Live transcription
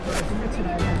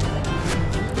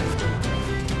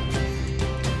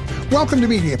Welcome to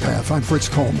Media Path. I'm Fritz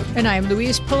Coleman. And I'm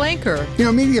Louise Palanker. You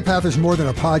know, Media Path is more than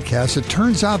a podcast. It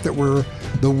turns out that we're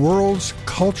the world's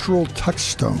cultural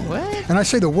touchstone. What? And I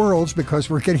say the world's because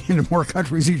we're getting into more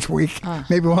countries each week.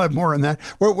 Maybe we'll have more on that.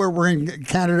 We're in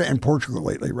Canada and Portugal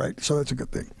lately, right? So that's a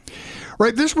good thing.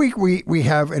 Right, this week we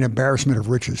have an embarrassment of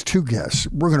riches, two guests.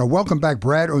 We're going to welcome back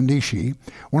Brad Onishi,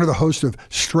 one of the hosts of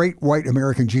Straight White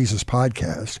American Jesus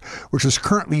podcast, which is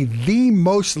currently the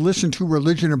most listened to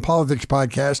religion and politics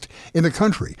podcast in the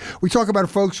country. We talk about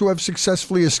folks who have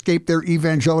successfully escaped their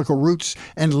evangelical roots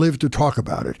and live to talk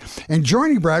about it. And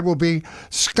joining Brad will be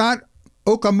Scott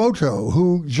Okamoto,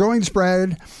 who joins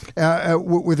Brad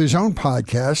with his own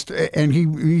podcast, and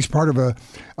he's part of a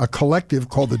collective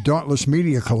called the Dauntless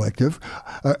Media Collective,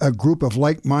 a group of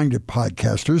like-minded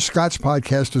podcasters. Scott's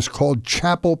podcast is called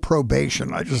Chapel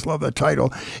Probation. I just love that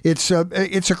title. It's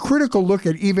a critical look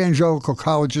at evangelical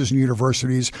colleges and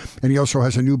universities, and he also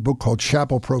has a new book called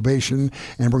Chapel Probation,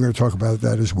 and we're going to talk about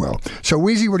that as well. So,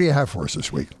 Weezy, what do you have for us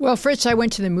this week? Well, Fritz, I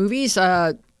went to the movies,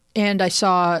 and I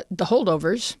saw The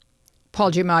Holdovers. Paul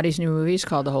Giamatti's new movie is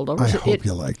called The Holdovers. I hope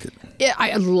you liked it.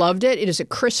 I loved it. It is a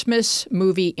Christmas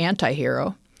movie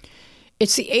anti-hero.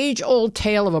 It's the age-old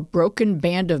tale of a broken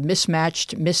band of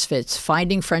mismatched misfits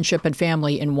finding friendship and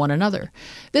family in one another.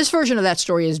 This version of that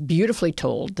story is beautifully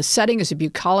told. The setting is a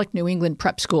bucolic New England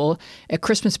prep school at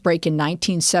Christmas break in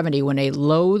 1970 when a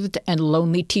loathed and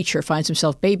lonely teacher finds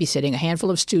himself babysitting a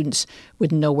handful of students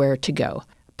with nowhere to go.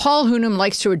 Paul Hunham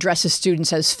likes to address his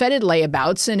students as fetid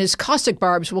layabouts, and his caustic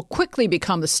barbs will quickly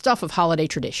become the stuff of holiday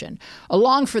tradition.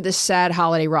 Along for this sad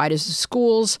holiday ride is the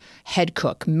school's head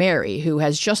cook, Mary, who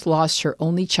has just lost her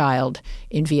only child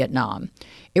in Vietnam.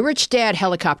 A rich dad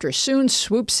helicopter soon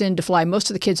swoops in to fly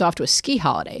most of the kids off to a ski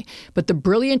holiday, but the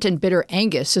brilliant and bitter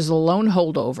Angus is a lone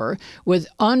holdover with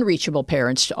unreachable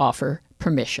parents to offer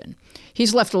permission.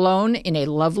 He's left alone in a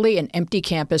lovely and empty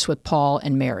campus with Paul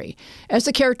and Mary. As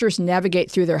the characters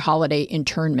navigate through their holiday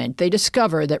internment, they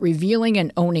discover that revealing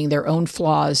and owning their own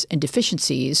flaws and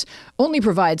deficiencies only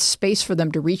provides space for them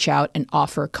to reach out and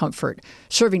offer comfort,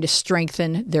 serving to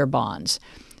strengthen their bonds.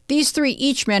 These three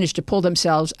each manage to pull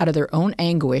themselves out of their own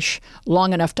anguish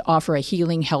long enough to offer a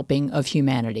healing helping of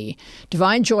humanity.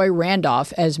 Divine Joy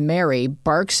Randolph, as Mary,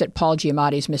 barks at Paul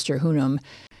Giamatti's Mr. Hunham.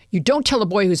 You don't tell a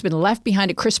boy who's been left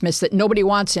behind at Christmas that nobody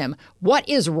wants him. What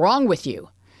is wrong with you?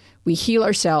 We heal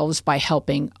ourselves by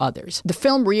helping others. The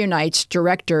film reunites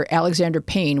director Alexander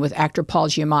Payne with actor Paul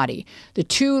Giamatti. The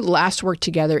two last worked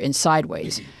together in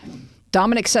Sideways.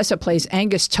 Dominic Sessa plays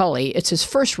Angus Tully. It's his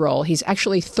first role. He's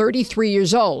actually 33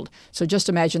 years old, so just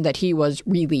imagine that he was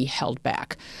really held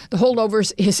back. The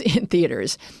Holdovers is in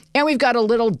theaters. And we've got a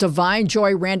little Divine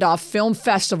Joy Randolph Film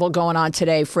Festival going on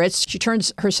today, Fritz. She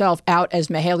turns herself out as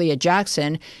Mahalia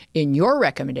Jackson in your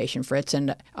recommendation, Fritz,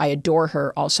 and I adore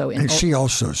her also. And she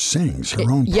also sings her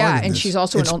own part Yeah, of and this. she's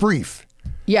also It's brief.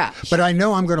 Yeah. But I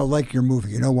know I'm going to like your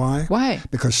movie. You know why? Why?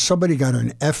 Because somebody got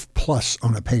an F+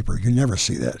 on a paper. You never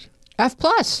see that. F+.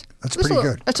 That's pretty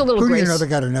good. That's a little Who grace. do you know that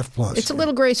got an F+? It's a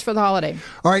little grace for the holiday.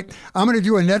 All right. I'm going to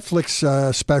do a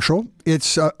Netflix special.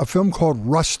 It's a film called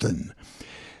Rustin.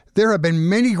 There have been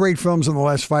many great films in the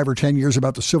last 5 or 10 years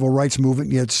about the civil rights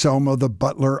movement. You had Selma, The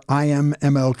Butler, I Am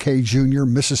MLK Jr.,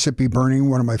 Mississippi Burning,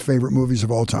 one of my favorite movies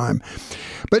of all time.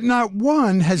 But not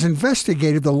one has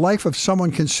investigated the life of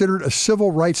someone considered a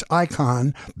civil rights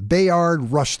icon,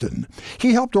 Bayard Rustin.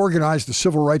 He helped organize the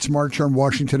Civil Rights March on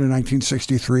Washington in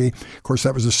 1963. Of course,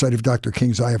 that was the site of Dr.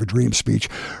 King's I Have a Dream speech.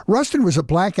 Rustin was a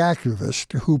black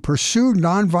activist who pursued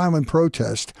nonviolent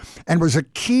protest and was a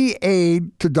key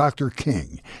aide to Dr.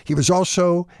 King. He was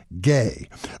also gay.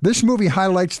 This movie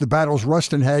highlights the battles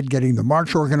Rustin had getting the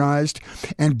march organized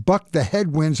and bucked the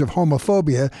headwinds of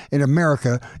homophobia in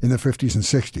America in the 50s and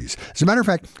 60s. As a matter of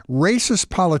fact, racist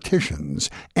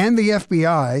politicians and the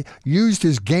FBI used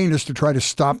his gayness to try to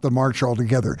stop the march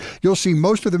altogether. You'll see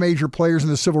most of the major players in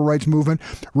the civil rights movement.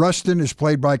 Rustin is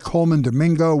played by Coleman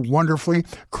Domingo wonderfully.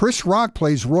 Chris Rock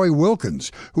plays Roy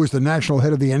Wilkins, who is the national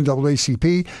head of the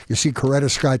NAACP. You see Coretta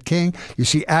Scott King. You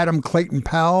see Adam Clayton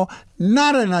Powell.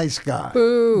 Not a nice guy.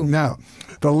 Boo. No.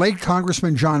 The late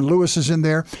Congressman John Lewis is in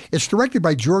there. It's directed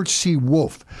by George C.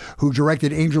 Wolfe, who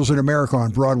directed Angels in America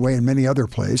on Broadway and many other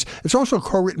plays. It's also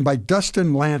co-written by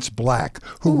Dustin Lance Black,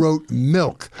 who wrote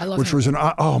Milk, which was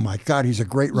oh my God, he's a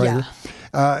great writer.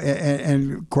 Yeah.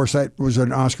 And of course, that was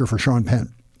an Oscar for Sean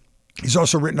Penn. He's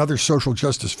also written other social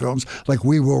justice films like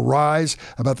We Will Rise,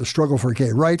 about the struggle for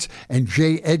gay rights, and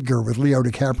J. Edgar with Leo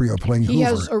DiCaprio playing Hoover. He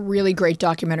has a really great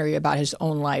documentary about his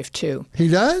own life, too. He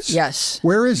does? Yes.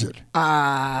 Where is it?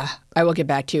 I will get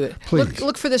back to you. Please.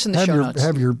 Look for this in the show notes.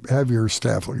 Have your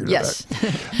staff look at yes.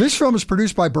 that. This film is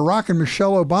produced by Barack and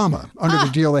Michelle Obama under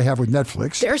the deal they have with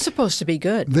Netflix. They're supposed to be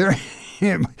good.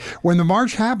 When the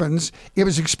march happens, it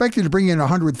was expected to bring in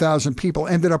 100,000 people,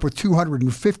 ended up with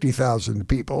 250,000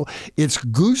 people. It's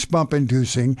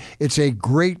goosebump-inducing. It's a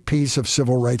great piece of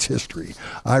civil rights history.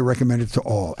 I recommend it to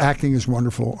all. Acting is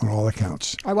wonderful on all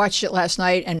accounts. I watched it last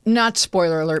night, and not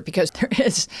spoiler alert because there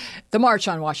is the March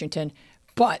on Washington,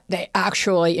 but they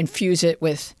actually infuse it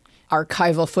with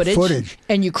archival footage,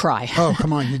 and you cry. Oh,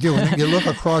 come on, you do. And you look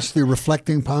across the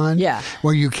reflecting pond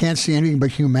where you can't see anything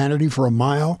but humanity for a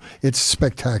mile. It's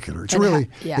spectacular. It's really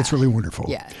wonderful.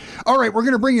 Yeah. All right, we're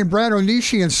going to bring in Brad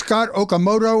Onishi and Scott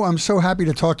Okamoto. I'm so happy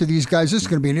to talk to these guys. This is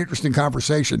going to be an interesting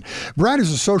conversation. Brad is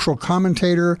a social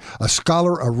commentator, a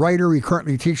scholar, a writer. He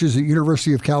currently teaches at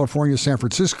University of California, San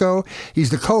Francisco. He's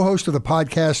the co-host of the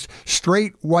podcast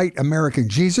Straight White American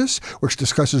Jesus, which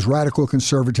discusses radical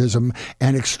conservatism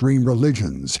and extreme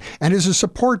religions, and is a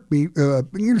support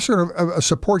a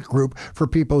support group for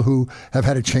people who have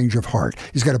had a change of heart.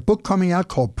 He's got a book coming out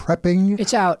called Prepping.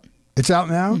 It's out. It's out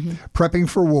now? Mm-hmm. Prepping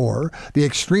for War, the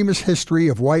extremist history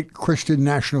of white Christian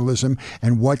nationalism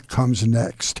and what comes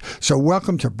next. So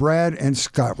welcome to Brad and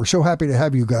Scott. We're so happy to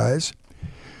have you guys.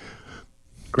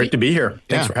 Great to be here.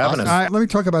 Thanks for having us. Let me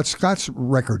talk about Scott's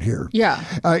record here. Yeah.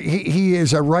 He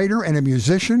is a writer and a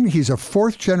musician. He's a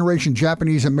fourth-generation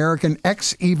Japanese-American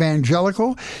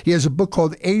ex-evangelical. He has a book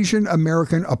called Asian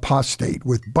American Apostate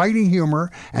with biting humor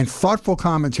and thoughtful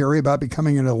commentary about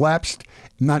becoming a lapsed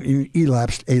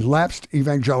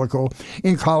evangelical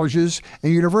in colleges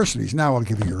and universities. Now I'll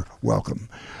give you your welcome.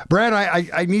 Brad,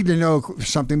 I need to know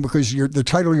something because the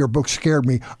title of your book scared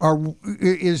me.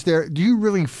 Do you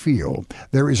really feel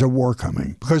there is a war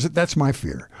coming? Because that's my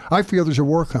fear. I feel there's a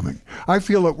war coming. I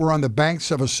feel that we're on the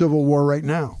banks of a civil war right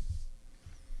now.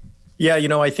 Yeah,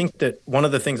 I think that one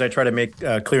of the things I try to make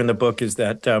clear in the book is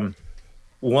that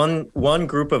one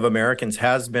group of Americans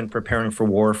has been preparing for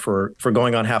war for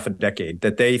going on half a decade,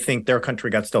 that they think their country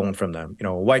got stolen from them.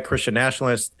 White Christian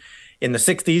nationalists in the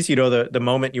 60s, the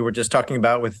moment you were just talking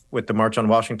about with the March on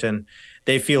Washington,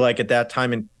 they feel like at that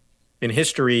time in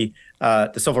history,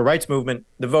 the Civil Rights Movement,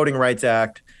 the Voting Rights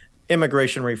Act,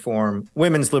 immigration reform,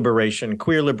 women's liberation,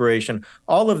 queer liberation,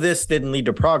 all of this didn't lead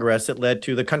to progress. It led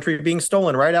to the country being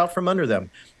stolen right out from under them.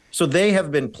 So they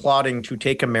have been plotting to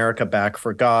take America back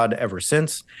for God ever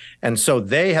since. And so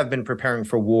they have been preparing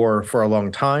for war for a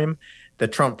long time. The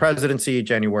Trump presidency,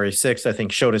 January 6th, I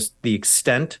think showed us the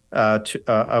extent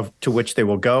to which they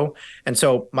will go. And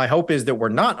so my hope is that we're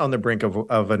not on the brink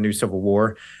of a new civil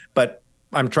war, but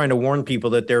I'm trying to warn people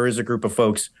that there is a group of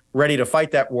folks ready to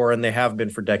fight that war, and they have been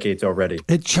for decades already.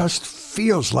 It just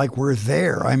feels like we're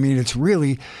there. I mean, it's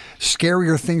really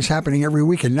scarier things happening every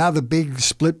week. And now the big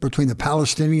split between the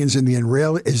Palestinians and the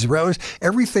Israelis,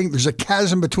 everything, there's a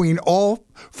chasm between all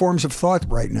forms of thought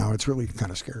right now. It's really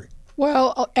kind of scary.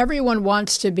 Well, everyone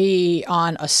wants to be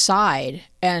on a side,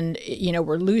 and,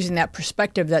 we're losing that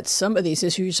perspective that some of these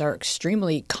issues are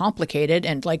extremely complicated.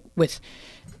 And like with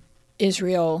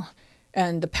Israel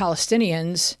and the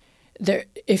Palestinians,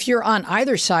 if you're on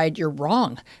either side, you're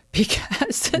wrong,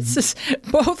 because this is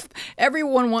both.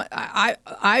 Everyone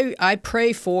I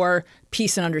pray for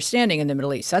peace and understanding in the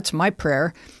Middle East. That's my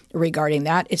prayer regarding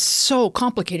that. It's so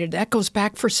complicated. That goes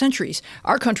back for centuries.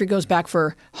 Our country goes back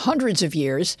for hundreds of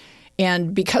years.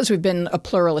 And because we've been a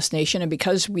pluralist nation, and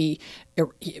because we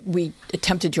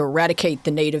attempted to eradicate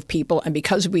the native people, and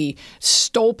because we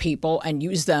stole people and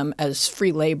used them as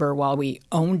free labor while we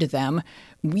owned them,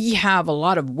 we have a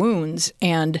lot of wounds,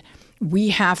 and we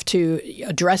have to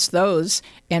address those,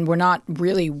 and we're not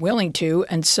really willing to.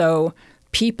 And so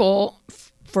people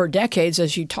for decades,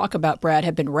 as you talk about, Brad,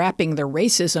 have been wrapping their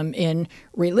racism in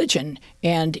religion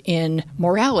and in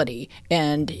morality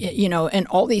and, and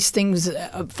all these things,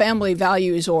 family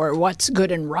values or what's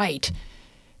good and right.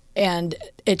 And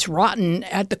it's rotten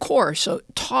at the core. So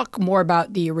talk more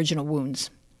about the original wounds.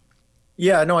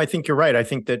 Yeah, no, I think you're right. I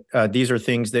think that these are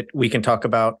things that we can talk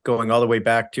about going all the way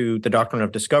back to the doctrine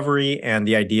of discovery and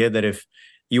the idea that if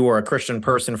you were a Christian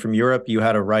person from Europe, you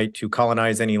had a right to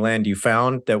colonize any land you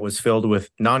found that was filled with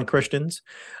non-Christians.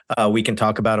 We can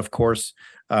talk about, of course,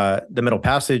 the Middle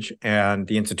Passage and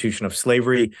the institution of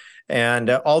slavery and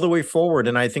all the way forward.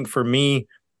 And I think for me,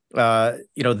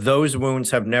 those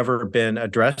wounds have never been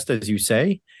addressed, as you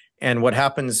say. And what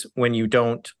happens when you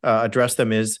don't address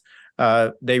them is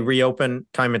they reopen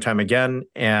time and time again.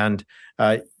 And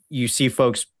you see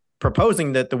folks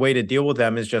proposing that the way to deal with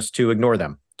them is just to ignore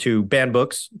them, to ban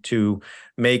books, to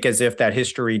make as if that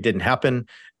history didn't happen,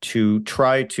 to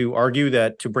try to argue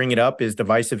that to bring it up is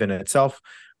divisive in itself,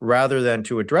 rather than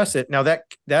to address it. Now that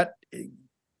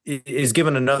is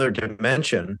given another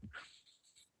dimension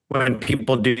when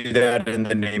people do that in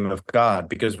the name of God,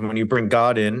 because when you bring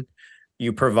God in,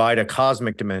 you provide a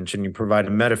cosmic dimension, you provide a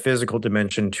metaphysical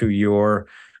dimension to your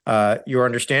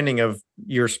understanding of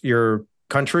your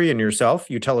country and yourself.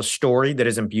 You tell a story that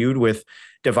is imbued with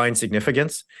divine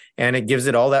significance, and it gives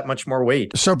it all that much more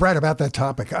weight. So, Brad, about that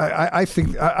topic, I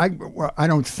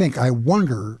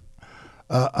wonder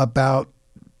about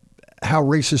how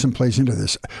racism plays into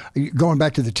this. Going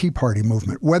back to the Tea Party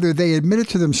movement, whether they admit it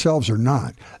to themselves or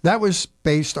not, that was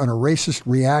based on a racist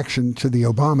reaction to the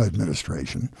Obama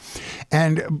administration.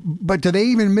 But do they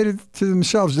even admit it to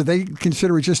themselves? Do they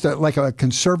consider it just like a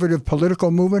conservative political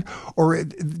movement, or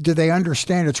do they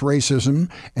understand it's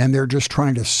racism and they're just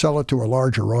trying to sell it to a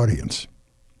larger audience?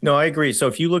 No, I agree. So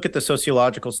if you look at the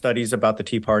sociological studies about the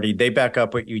Tea Party, they back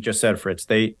up what you just said, Fritz.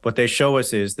 What they show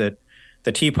us is that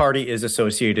the Tea Party is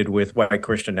associated with white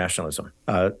Christian nationalism.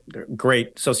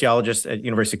 Great sociologist at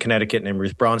University of Connecticut named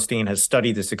Ruth Braunstein has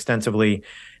studied this extensively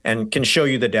and can show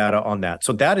you the data on that.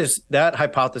 So that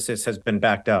hypothesis has been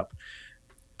backed up.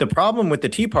 The problem with the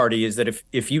Tea Party is that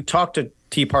if you talk to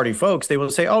Tea Party folks, they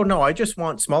will say, oh, no, I just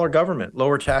want smaller government,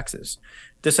 lower taxes.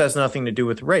 This has nothing to do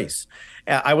with race.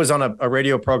 I was on a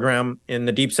radio program in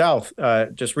the Deep South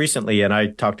just recently, and I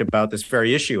talked about this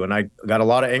very issue, and I got a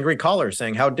lot of angry callers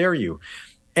saying, how dare you?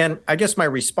 And I guess my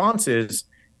response is,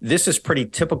 this is pretty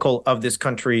typical of this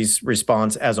country's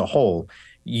response as a whole.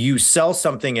 You sell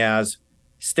something as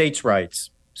states' rights,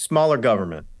 smaller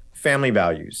government, family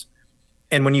values.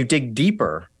 And when you dig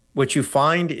deeper, what you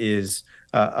find is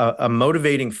a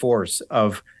motivating force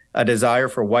of a desire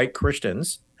for white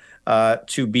Christians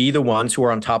to be the ones who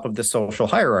are on top of the social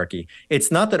hierarchy.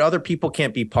 It's not that other people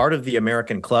can't be part of the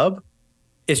American club.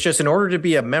 It's just in order to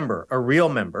be a member, a real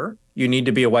member, you need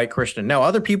to be a white Christian. Now,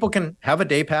 other people can have a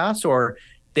day pass, or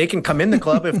they can come in the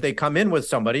club if they come in with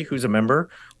somebody who's a member,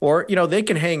 or, they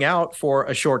can hang out for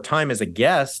a short time as a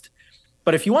guest.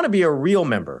 But if you want to be a real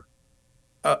member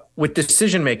with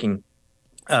decision-making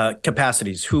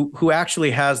capacities, who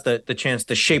actually has the chance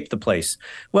to shape the place,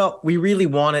 well, we really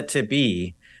want it to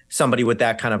be somebody with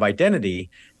that kind of identity.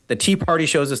 The Tea Party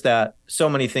shows us that. So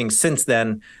many things since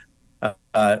then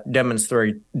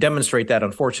demonstrate that,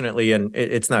 unfortunately, and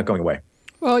it's not going away.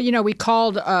 Well, we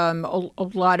called a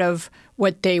lot of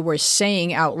what they were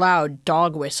saying out loud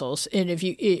dog whistles. And if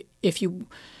you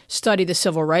study the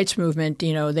civil rights movement,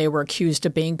 they were accused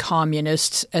of being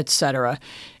communists, et cetera.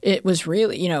 It was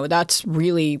really, that's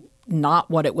really not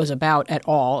what it was about at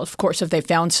all. Of course, if they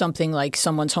found something like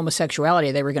someone's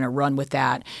homosexuality, they were going to run with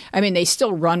that. I mean, they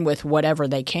still run with whatever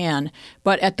they can.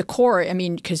 But at the core,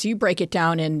 because you break it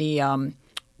down in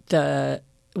the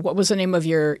what was the name of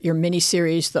your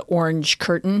miniseries, The Orange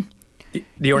Curtain?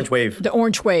 The Orange Wave. The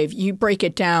Orange Wave. You break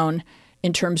it down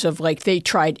in terms of they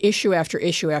tried issue after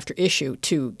issue after issue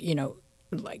to,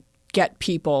 get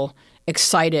people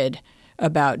excited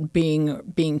about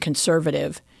being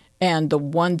conservative. And the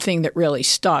one thing that really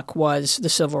stuck was the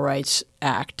Civil Rights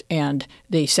Act and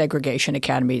the segregation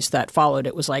academies that followed.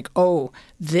 It was like, oh,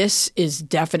 this is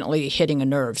definitely hitting a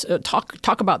nerve.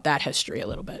 Talk about that history a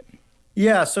little bit.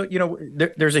 Yeah, so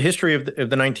there's a history of the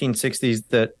 1960s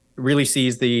that really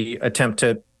sees the attempt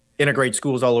to integrate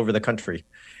schools all over the country,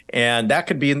 and that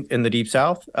could be in the Deep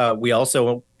South. We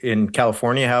also in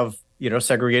California have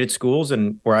segregated schools,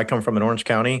 and where I come from in Orange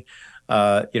County,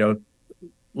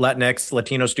 Latinx,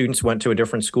 Latino students went to a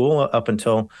different school up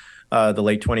until the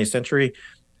late 20th century.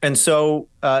 And so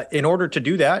in order to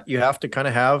do that, you have to kind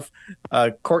of have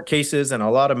court cases and a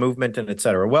lot of movement and et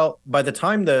cetera. Well, by the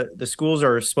time the schools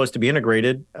are supposed to be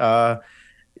integrated,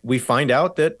 we find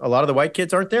out that a lot of the white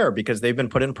kids aren't there because they've been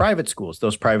put in private schools.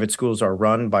 Those private schools are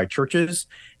run by churches,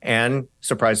 and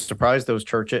surprise, surprise, those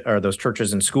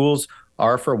churches and schools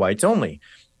are for whites only.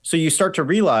 So you start to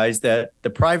realize that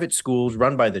the private schools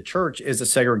run by the church is a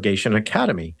segregation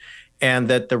academy, and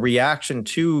that the reaction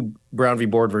to Brown v.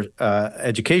 Board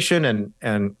education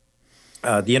and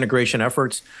the integration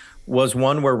efforts was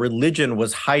one where religion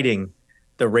was hiding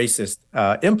the racist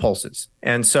impulses.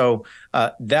 And so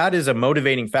that is a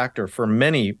motivating factor for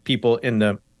many people in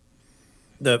the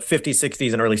 50s,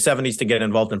 60s, and early 70s to get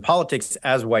involved in politics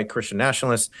as white Christian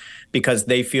nationalists, because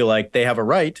they feel like they have a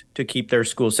right to keep their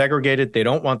schools segregated. They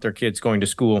don't want their kids going to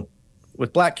school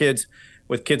with black kids,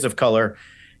 with kids of color.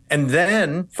 And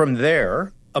then from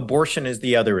there, abortion is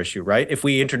the other issue, right? If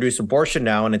we introduce abortion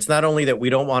now, and it's not only that we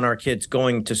don't want our kids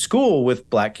going to school with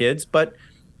black kids, but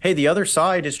hey, the other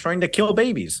side is trying to kill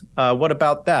babies. What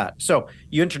about that? So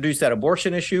you introduce that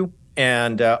abortion issue,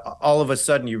 and all of a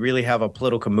sudden you really have a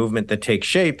political movement that takes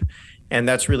shape. And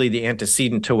that's really the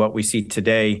antecedent to what we see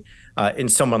today in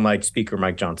someone like Speaker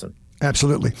Mike Johnson.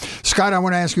 Absolutely. Scott, I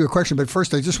want to ask you a question, but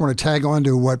first I just want to tag on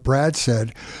to what Brad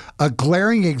said. A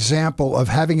glaring example of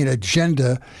having an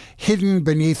agenda hidden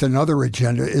beneath another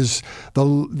agenda is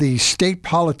the state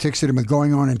politics that have been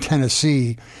going on in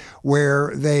Tennessee,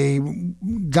 where they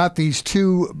got these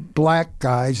two black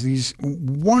guys, these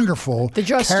wonderful,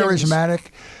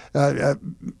 charismatic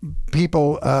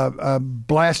people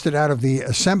blasted out of the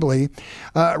assembly,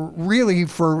 really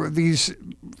for these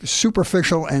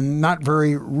superficial and not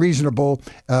very reasonable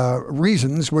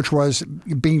reasons, which was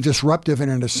being disruptive in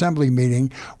an assembly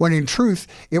meeting, when in truth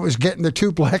it was getting the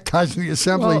two black guys in the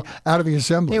assembly out of the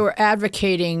assembly. They were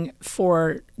advocating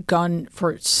for gun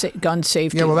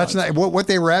safety. Yeah, well, that's not what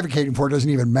they were advocating for. Doesn't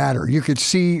even matter. You could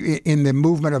see in the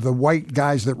movement of the white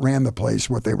guys that ran the place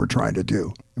what they were trying to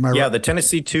do. Am I right? Yeah, the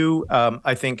Tennessee too,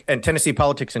 I think, and Tennessee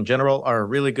politics in general are a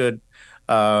really good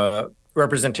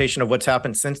representation of what's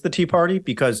happened since the Tea Party,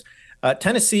 because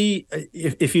Tennessee,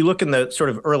 if you look in the sort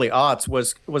of early aughts,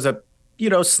 was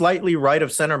a slightly right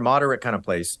of center, moderate kind of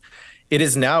place. It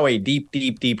is now a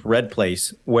deep red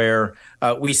place where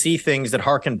we see things that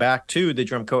harken back to the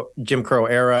Jim Crow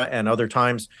era and other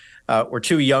times where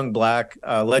two young black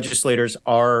legislators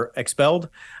are expelled,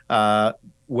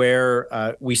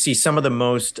 where we see some of the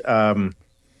most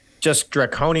just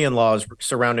draconian laws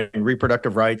surrounding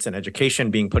reproductive rights and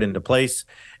education being put into place.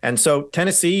 And so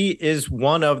Tennessee is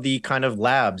one of the kind of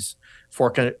labs for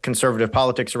conservative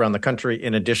politics around the country,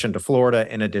 in addition to Florida,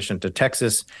 in addition to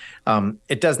Texas.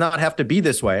 It does not have to be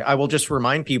this way. I will just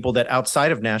remind people that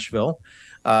outside of Nashville,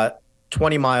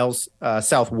 20 miles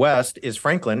southwest is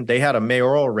Franklin. They had a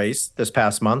mayoral race this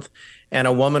past month, and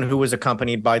a woman who was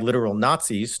accompanied by literal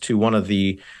Nazis to one of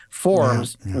the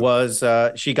forums was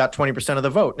she got 20% of the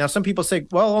vote. Now, some people say,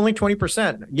 well, only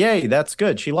 20%. Yay, that's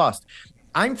good. She lost.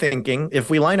 I'm thinking if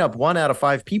we line up 1 out of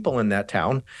 5 people in that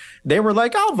town, they were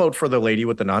like, I'll vote for the lady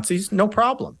with the Nazis. No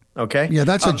problem. Okay. Yeah,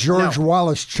 that's a George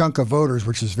Wallace chunk of voters,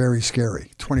 which is very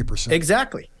scary. 20%.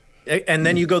 Exactly. And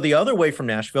then you go the other way from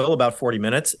Nashville, about 40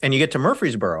 minutes, and you get to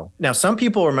Murfreesboro. Now, some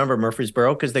people remember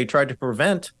Murfreesboro because they tried to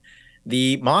prevent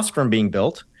the mosque from being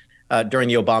built during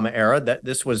the Obama era. That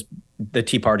this was the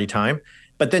Tea Party time.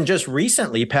 But then just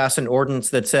recently passed an ordinance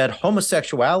that said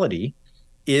homosexuality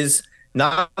is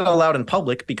not allowed in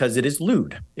public because it is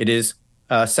lewd. It is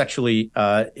sexually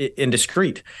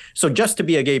indiscreet. So just to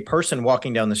be a gay person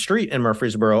walking down the street in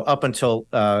Murfreesboro up until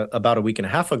about a week and a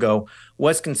half ago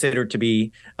was considered to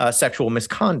be sexual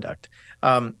misconduct.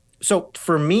 So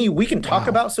for me, we can talk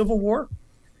about civil war.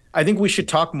 I think we should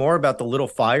talk more about the little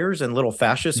fires and little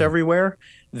fascists everywhere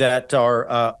that are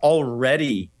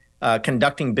already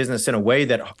conducting business in a way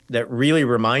that really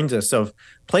reminds us of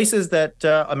places that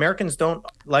Americans don't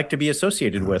like to be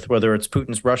associated with, whether it's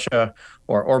Putin's Russia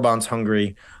or Orban's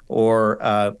Hungary or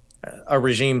a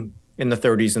regime in the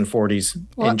 30s and 40s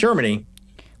in Germany.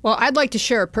 Well, I'd like to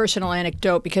share a personal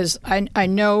anecdote because I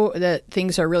know that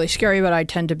things are really scary, but I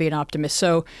tend to be an optimist.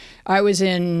 So I was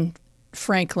in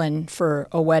Franklin for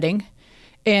a wedding,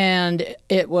 and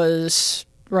it was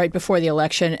right before the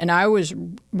election, and I was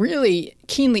really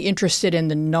keenly interested in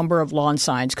the number of lawn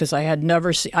signs because I had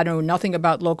never seen, I know nothing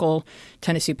about local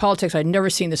Tennessee politics. I'd never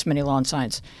seen this many lawn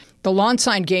signs. The lawn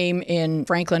sign game in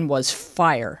Franklin was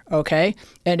fire, okay?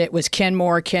 And it was Ken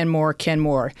Moore, Ken Moore, Ken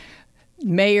Moore.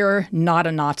 Mayor, not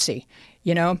a Nazi,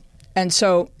 you know? And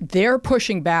so they're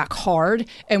pushing back hard.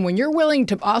 And when you're willing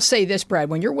to, I'll say this, Brad,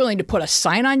 when you're willing to put a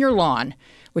sign on your lawn,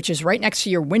 which is right next to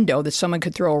your window that someone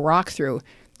could throw a rock through,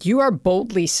 you are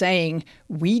boldly saying,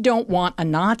 we don't want a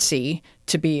Nazi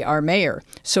to be our mayor.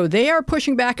 So they are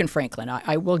pushing back in Franklin.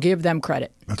 I will give them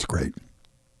credit. That's great.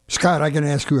 Scott, I can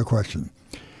ask you a question.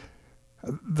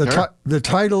 The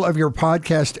title of your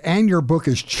podcast and your book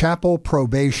is Chapel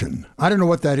Probation. I don't know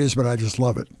what that is, but I just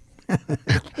love it.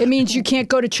 It means you can't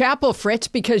go to chapel, Fritz,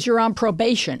 because you're on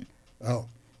probation. Oh.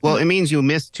 Well, it means you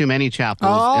missed too many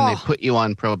chapels, and they put you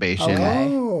on probation. Okay.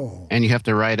 Oh. And you have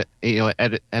to write, at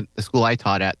the school I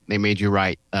taught at, they made you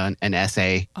write an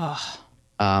essay.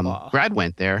 Brad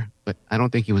went there, but I don't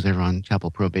think he was ever on chapel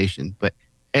probation. But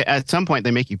at some point,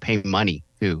 they make you pay money,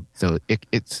 too. So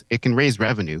it can raise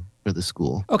revenue for the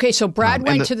school. Okay, so Brad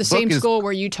went to the same school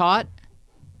where you taught?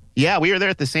 Yeah, we were there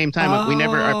at the same time.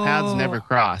 Our paths never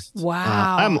crossed.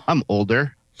 Wow. I'm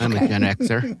older. I'm a Gen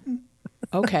Xer.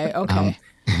 Okay.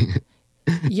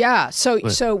 Yeah.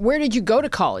 So where did you go to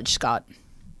college, Scott?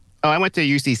 Oh, I went to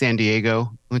UC San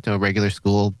Diego. Went to a regular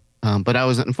school. But I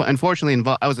was unfortunately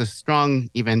involved. I was a strong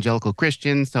evangelical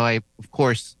Christian. So I, of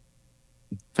course,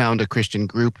 found a Christian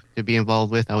group to be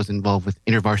involved with. I was involved with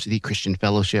InterVarsity Christian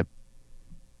Fellowship.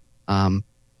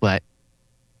 But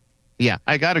Yeah,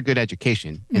 I got a good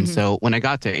education. And so when I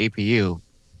got to APU,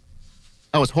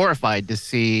 I was horrified to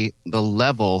see the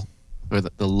level or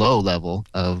the low level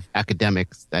of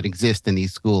academics that exist in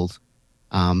these schools.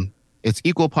 It's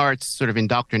equal parts sort of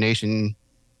indoctrination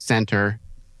center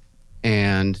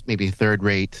and maybe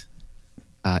third-rate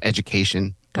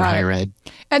education for higher ed.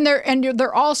 And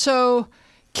they're also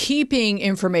keeping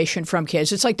information from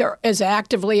kids. It's like they're as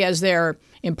actively as they're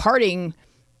imparting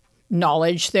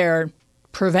knowledge, they're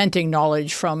preventing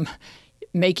knowledge from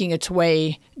making its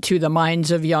way to the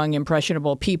minds of young,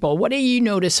 impressionable people. What do you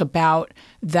notice about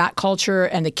that culture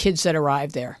and the kids that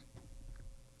arrive there?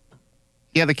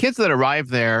 Yeah, the kids that arrive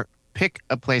there pick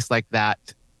a place like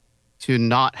that to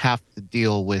not have to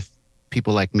deal with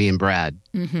people like me and Brad.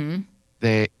 Mm-hmm.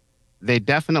 They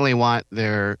definitely want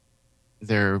their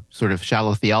sort of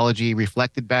shallow theology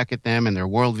reflected back at them and their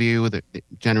worldview. They're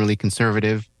generally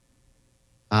conservative.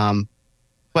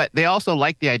 But they also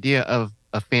like the idea of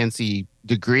a fancy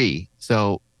degree.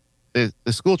 So the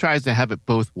school tries to have it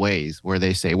both ways, where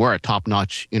they say we're a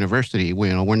top-notch university.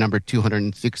 We're number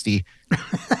 260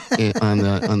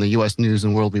 on the U.S. News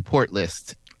and World Report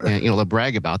list, and they'll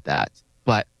brag about that.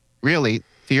 But really,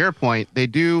 to your point, they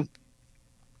do.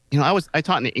 I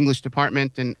taught in the English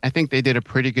department, and I think they did a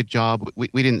pretty good job.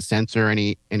 We didn't censor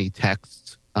any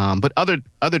texts, but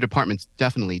other departments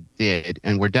definitely did,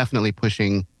 and we're definitely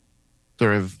pushing,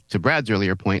 sort of to Brad's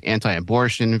earlier point,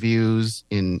 anti-abortion views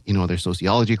in their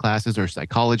sociology classes or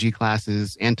psychology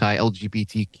classes,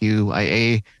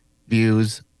 anti-LGBTQIA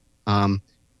views. I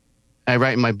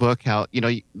write in my book how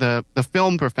the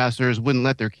film professors wouldn't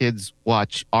let their kids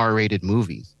watch R-rated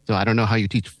movies. So I don't know how you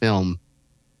teach film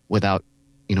without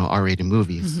R-rated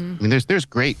movies. Mm-hmm. I mean, there's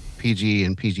great PG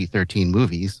and PG-13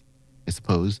 movies, I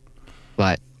suppose,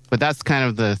 but that's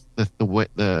kind of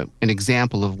an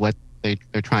example of what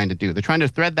they're trying to do. They're trying to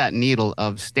thread that needle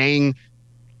of staying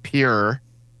pure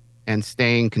and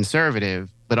staying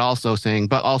conservative, but also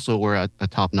we're a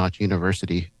top-notch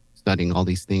university studying all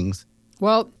these things.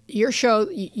 Well, your show,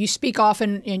 you speak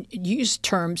often and use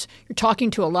terms. You're talking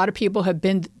to a lot of people who have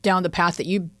been down the path that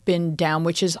you've been down,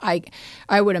 which is, I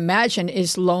would imagine,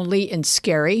 is lonely and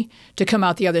scary to come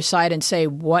out the other side and say,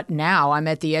 what now? I'm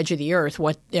at the edge of the earth.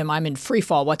 I'm in free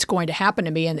fall. What's going to happen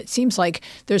to me? And it seems like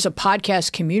there's a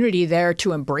podcast community there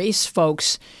to embrace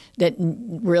folks that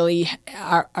really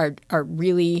are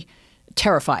really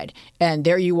terrified. And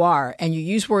there you are. And you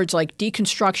use words like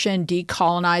deconstruction,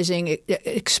 decolonizing.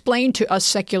 Explain to us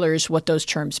seculars what those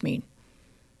terms mean.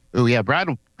 Oh, yeah. Brad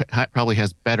probably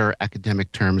has better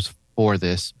academic terms for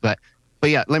this. But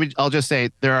yeah, I'll just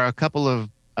say there are a couple of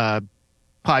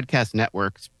podcast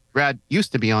networks. Brad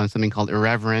used to be on something called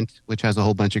Irreverent, which has a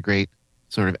whole bunch of great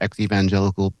sort of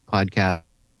ex-evangelical podcasts.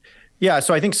 Yeah,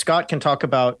 so I think Scott can talk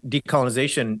about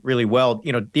decolonization really well.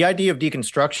 The idea of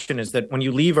deconstruction is that when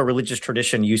you leave a religious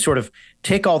tradition, you sort of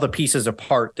take all the pieces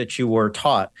apart that you were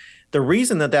taught. The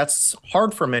reason that that's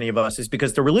hard for many of us is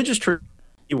because the religious tradition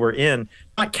you were in,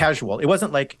 not casual. It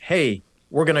wasn't like, hey,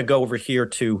 we're going to go over here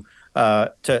to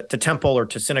temple or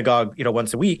to synagogue,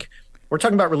 once a week. We're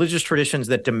talking about religious traditions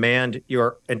that demand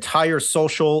your entire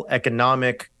social,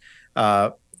 economic,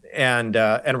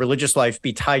 and religious life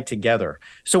be tied together.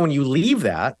 So when you leave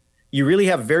that, you really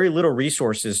have very little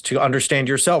resources to understand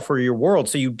yourself or your world.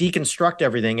 So you deconstruct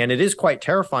everything, and it is quite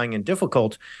terrifying and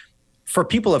difficult. For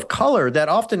people of color, that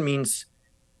often means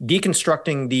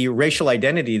deconstructing the racial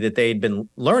identity that they had been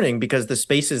learning because the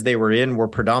spaces they were in were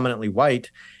predominantly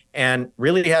white and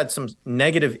really had some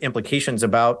negative implications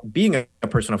about being a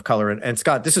person of color. And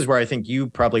Scott, this is where I think you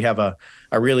probably have a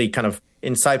really kind of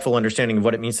insightful understanding of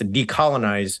what it means to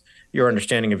decolonize your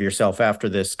understanding of yourself after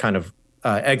this kind of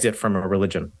exit from a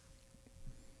religion.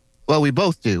 Well, we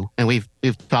both do, and we've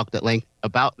talked at length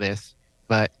about this.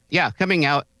 But yeah, coming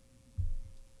out,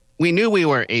 we knew we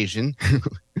were Asian.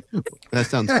 That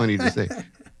sounds funny to say.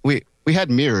 We had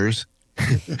mirrors,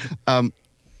 but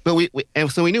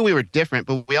so we knew we were different.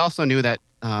 But we also knew that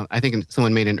I think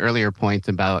someone made an earlier point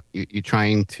about you're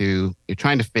trying to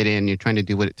fit in, you're trying to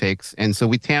do what it takes, and so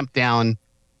we tamp down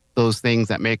those things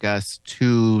that make us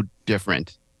too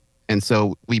different, and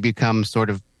so we become sort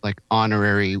of like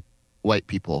honorary white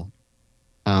people,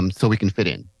 so we can fit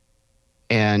in.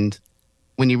 And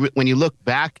when you look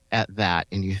back at that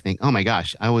and you think, oh my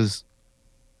gosh, I was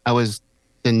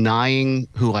denying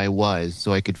who I was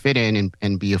so I could fit in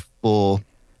and be a full,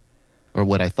 or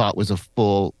what I thought was a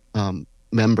full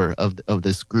member of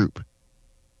this group.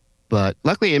 But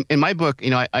luckily in my book,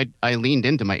 I leaned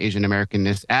into my Asian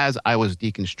Americanness as I was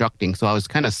deconstructing. So I was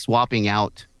kind of swapping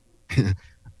out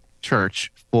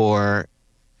church for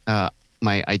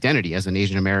my identity as an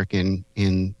Asian American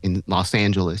in Los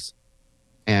Angeles.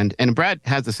 And Brad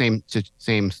has the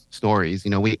same stories.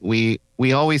 You know, we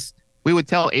would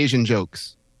tell Asian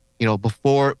jokes, you know,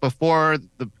 before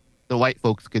the white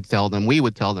folks could tell them, we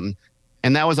would tell them,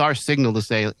 and that was our signal to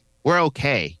say we're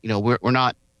okay. You know, we're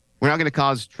not going to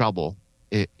cause trouble.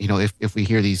 You know, if we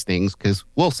hear these things, because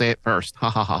we'll say it first. Ha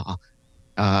ha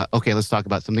ha. Okay, let's talk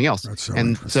about something else. That's so and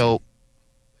interesting. so,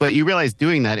 but you realize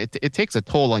doing that it takes a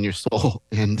toll on your soul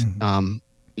and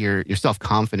your self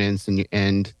confidence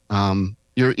and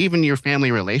your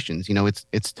family relations. You know,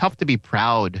 it's tough to be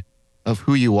proud of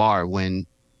who you are when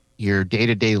your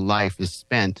day-to-day life is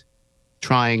spent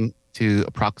trying to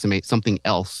approximate something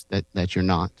else that you're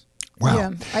not.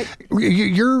 Wow.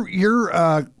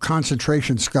 Your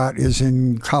concentration, Scott, is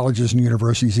in colleges and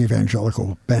universities,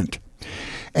 evangelical bent.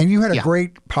 And you had a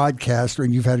great podcast,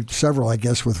 and you've had several, I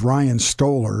guess, with Ryan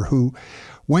Stoller, who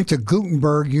went to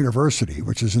Gutenberg University,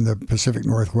 which is in the Pacific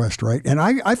Northwest, right? And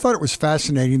I thought it was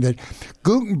fascinating that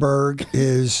Gutenberg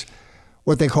is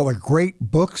what they call a great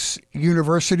books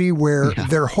university, where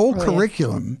their whole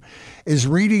curriculum is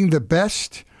reading the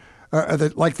best,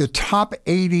 like the top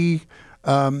 80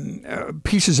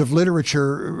 pieces of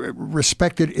literature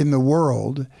respected in the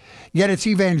world, yet it's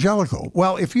evangelical.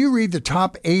 Well, if you read the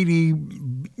top 80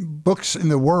 books in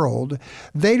the world,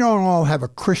 they don't all have a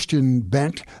Christian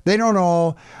bent. They don't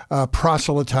all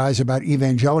proselytize about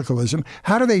evangelicalism.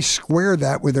 How do they square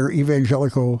that with their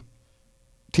evangelical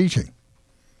teaching?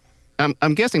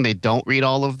 I'm guessing they don't read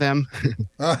all of them.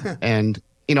 And,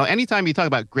 you know, anytime you talk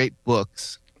about great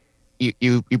books,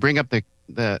 you bring up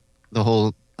the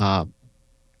whole,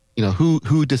 you know,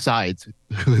 who decides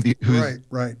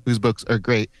whose books are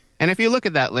great. And if you look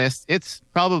at that list, it's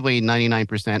probably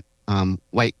 99%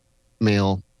 white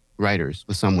male writers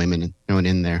with some women thrown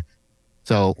in there.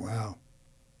 So,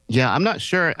 yeah, I'm not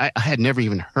sure. I had never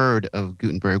even heard of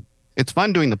Gutenberg. It's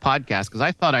fun doing the podcast because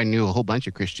I thought I knew a whole bunch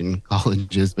of Christian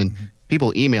colleges, but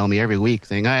people email me every week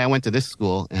saying, I went to this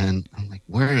school. And I'm like,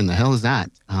 where in the hell is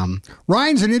that?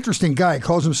 Ryan's an interesting guy. He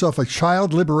calls himself a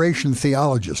child liberation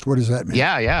theologist. What does that mean?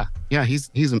 Yeah.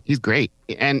 He's great.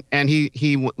 And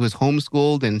he was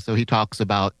homeschooled. And so he talks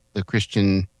about the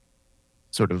Christian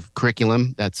sort of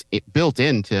curriculum that's built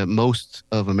into most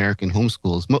of American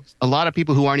homeschools. A lot of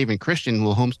people who aren't even Christian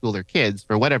will homeschool their kids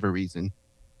for whatever reason,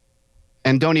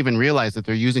 and don't even realize that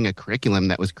they're using a curriculum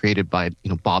that was created by, you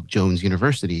know, Bob Jones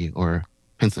University or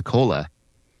Pensacola.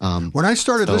 When I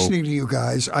started listening to you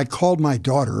guys, I called my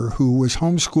daughter, who was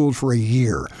homeschooled for a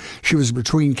year. She was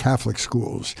between Catholic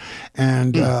schools,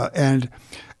 and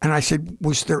I said,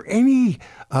 was there any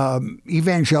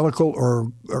evangelical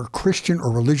or Christian or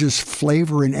religious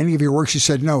flavor in any of your work? She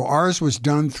said, no, ours was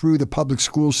done through the public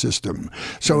school system.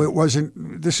 So it wasn't,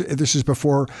 this is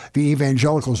before the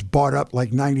evangelicals bought up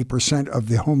like 90% of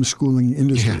the homeschooling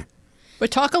industry. Yeah. But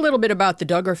talk a little bit about the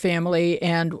Duggar family,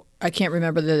 and I can't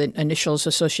remember the initials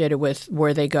associated with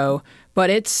where they go, but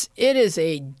it is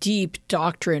a deep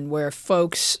doctrine where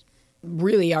folks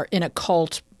really are in a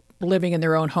cult, living in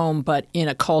their own home, but in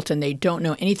a cult, and they don't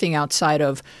know anything outside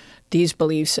of these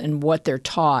beliefs and what they're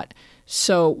taught.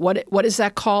 So what is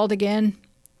that called again?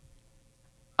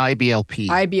 IBLP.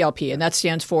 IBLP, and that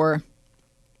stands for?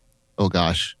 Oh,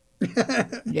 gosh.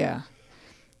 Yeah.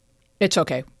 It's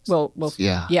okay. Well,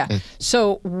 yeah.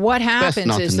 So what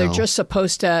happens is they're just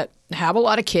supposed to have a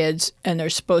lot of kids, and they're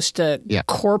supposed to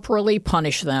corporally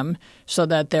punish them so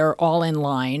that they're all in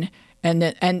line. And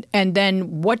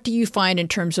then what do you find in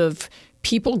terms of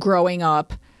people growing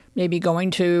up, maybe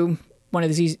going to one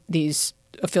of these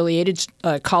affiliated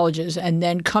colleges, and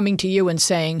then coming to you and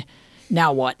saying,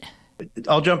 now what?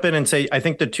 I'll jump in and say, I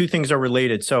think the two things are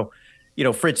related. So, you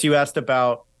know, Fritz, you asked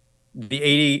about the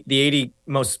 80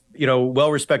 most, you know,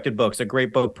 well-respected books, a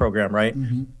great book program, right?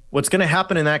 Mm-hmm. What's going to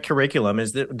happen in that curriculum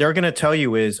is that they're going to tell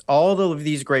you is all of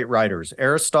these great writers,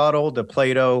 Aristotle to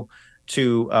Plato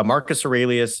to Marcus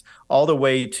Aurelius, all the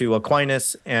way to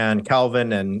Aquinas and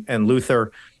Calvin and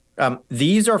Luther.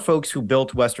 These are folks who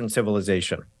built Western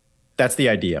civilization. That's the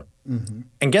idea. Mm-hmm.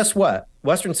 And guess what?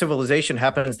 Western civilization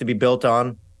happens to be built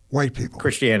on white people.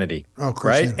 Christianity. Oh,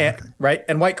 Christianity. Right? Okay. Right?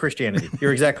 And white Christianity.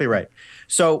 You're exactly right.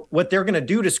 So what they're going to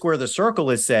do to square the circle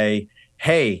is say,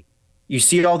 hey, you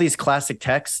see all these classic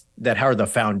texts that are the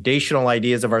foundational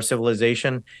ideas of our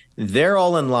civilization? They're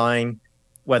all in line,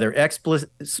 whether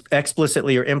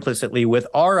explicitly or implicitly, with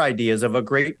our ideas of a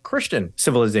great Christian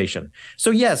civilization.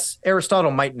 So yes,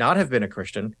 Aristotle might not have been a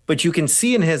Christian, but you can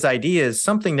see in his ideas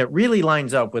something that really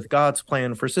lines up with God's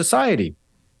plan for society.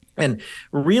 And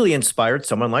really inspired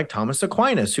someone like Thomas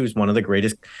Aquinas, who's one of the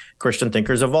greatest Christian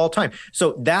thinkers of all time.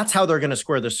 So that's how they're going to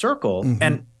square the circle. Mm-hmm.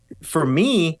 And for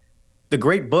me, the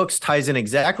great books ties in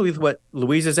exactly with what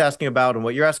Louise is asking about and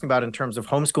what you're asking about in terms of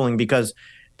homeschooling, because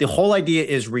the whole idea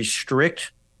is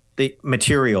restrict the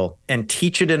material and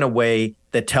teach it in a way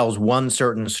that tells one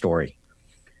certain story.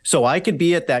 So I could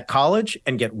be at that college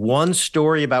and get one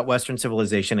story about Western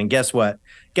civilization. And guess what?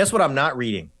 Guess what I'm not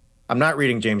reading? I'm not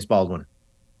reading James Baldwin.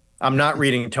 I'm not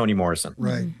reading Toni Morrison.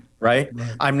 Right?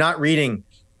 I'm not reading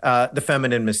The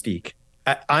Feminine Mystique.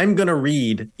 I'm going to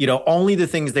read, only the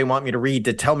things they want me to read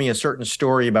to tell me a certain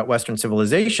story about Western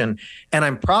civilization. And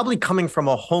I'm probably coming from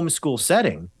a homeschool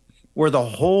setting where the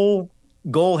whole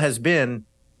goal has been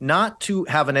not to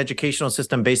have an educational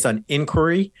system based on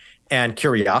inquiry and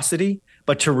curiosity,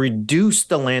 but to reduce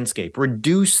the landscape,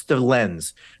 reduce the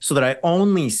lens so that I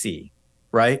only see,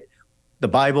 right, the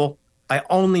Bible. I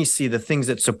only see the things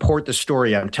that support the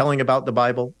story I'm telling about the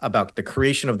Bible, about the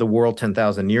creation of the world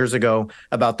 10,000 years ago,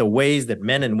 about the ways that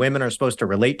men and women are supposed to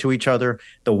relate to each other,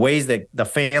 the ways that the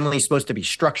family is supposed to be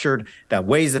structured, the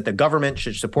ways that the government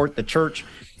should support the church.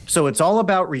 So it's all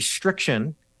about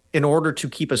restriction in order to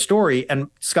keep a story. And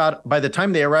Scott, by the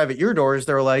time they arrive at your doors,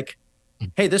 they're like,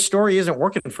 hey, this story isn't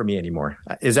working for me anymore.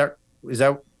 Is that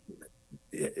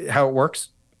how it works?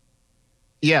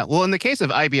 Yeah, well, in the case of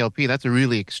IBLP, that's a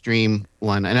really extreme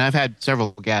one. And I've had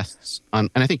several guests on,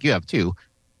 and I think you have too,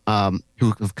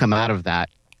 who have come out of that.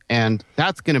 And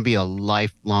that's going to be a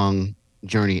lifelong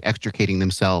journey, extricating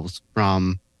themselves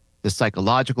from the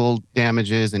psychological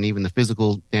damages and even the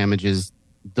physical damages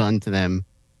done to them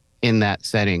in that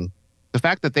setting. The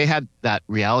fact that they had that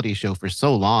reality show for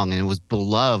so long and it was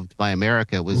beloved by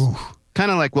America was kind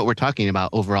of like what we're talking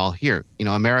about overall here.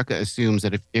 America assumes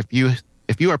that if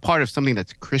you are part of something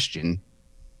that's Christian,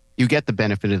 you get the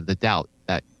benefit of the doubt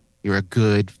that you're a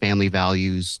good family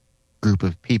values group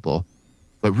of people.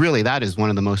 But really, that is one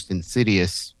of the most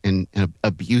insidious and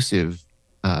abusive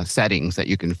settings that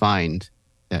you can find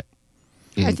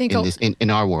in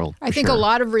our world. I think a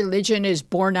lot of religion is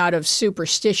born out of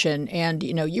superstition. And,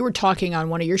 you were talking on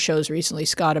one of your shows recently,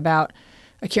 Scott, about,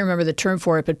 I can't remember the term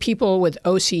for it, but people with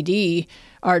OCD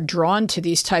are drawn to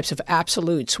these types of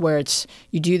absolutes where it's,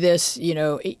 you do this,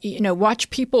 watch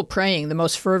people praying, the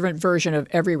most fervent version of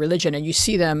every religion, and you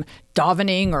see them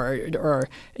davening or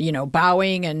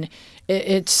bowing, and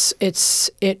it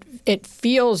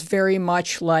feels very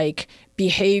much like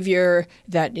behavior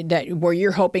that where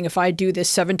you're hoping if I do this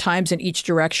 7 times in each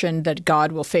direction that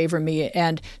God will favor me.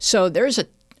 And so there's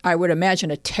I would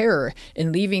imagine a terror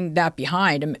in leaving that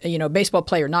behind. A baseball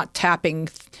player not tapping,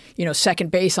 second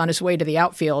base on his way to the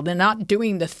outfield and not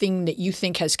doing the thing that you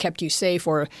think has kept you safe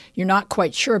or you're not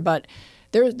quite sure. But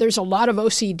there's a lot of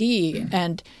OCD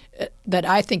and that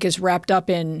I think is wrapped up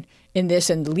in this,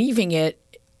 and leaving it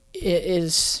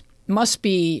must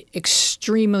be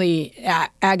extremely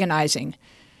agonizing.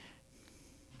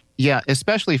 Yeah,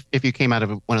 especially if you came out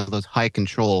of one of those high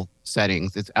control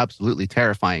settings. It's absolutely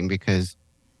terrifying because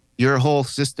your whole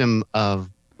system of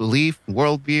belief,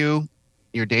 worldview,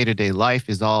 your day-to-day life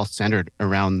is all centered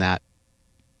around that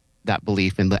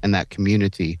belief and that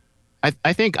community.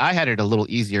 I think I had it a little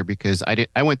easier because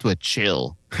I went to a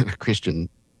chill Christian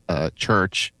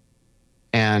church,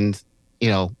 and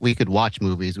we could watch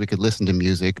movies, we could listen to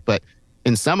music, but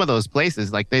in some of those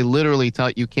places, like they literally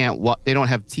tell you can't. They don't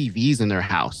have TVs in their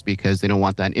house because they don't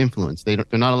want that influence. They're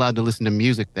not allowed to listen to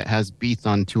music that has beats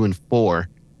on 2 and 4.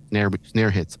 Snare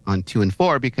hits on 2 and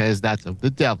 4 because that's of the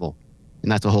devil,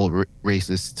 and that's a whole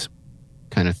racist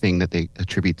kind of thing that they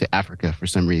attribute to Africa for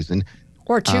some reason.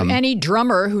 Or to any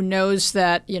drummer who knows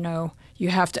that you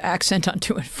have to accent on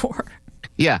 2 and 4.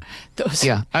 Yeah,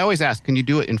 yeah. I always ask, can you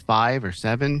do it in 5 or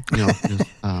 7? Take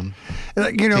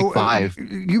 5.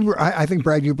 I think,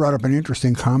 Brad, you brought up an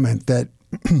interesting comment that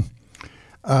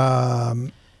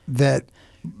that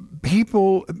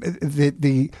people,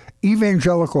 the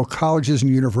evangelical colleges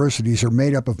and universities are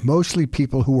made up of mostly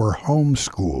people who are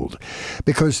homeschooled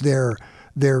because their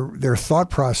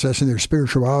thought process and their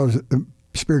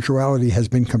spirituality has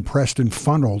been compressed and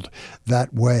funneled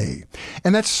that way.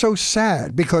 And that's so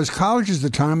sad because college is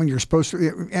the time when you're supposed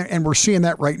to, and we're seeing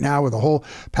that right now with the whole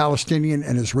Palestinian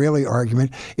and Israeli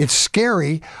argument. It's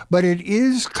scary, but it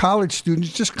is college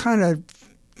students just kind of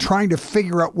trying to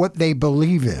figure out what they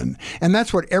believe in. And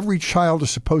that's what every child is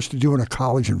supposed to do in a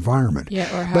college environment.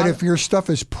 But if your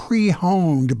stuff is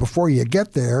pre-honed before you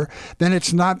get there, then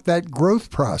it's not that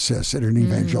growth process at an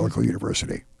evangelical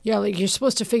university. Yeah, like you're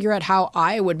supposed to figure out how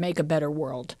I would make a better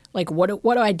world. Like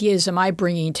what ideas am I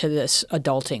bringing to this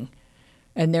adulting?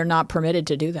 And they're not permitted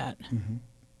to do that. Mm-hmm.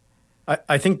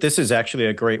 I think this is actually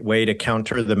a great way to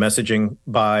counter the messaging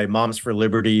by Moms for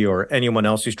Liberty or anyone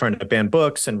else who's trying to ban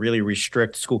books and really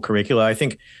restrict school curricula. I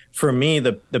think for me,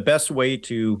 the best way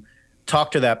to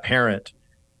talk to that parent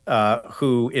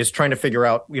who is trying to figure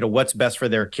out, what's best for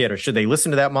their kid, or should they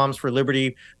listen to that Moms for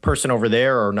Liberty person over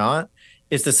there or not,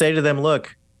 is to say to them,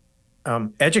 look,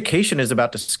 education is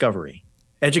about discovery.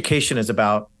 Education is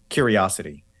about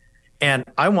curiosity. And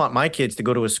I want my kids to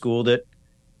go to a school that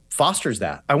fosters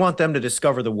that. I want them to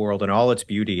discover the world and all its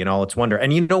beauty and all its wonder.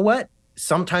 And you know what?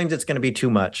 Sometimes it's going to be too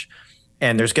much.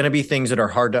 And there's going to be things that are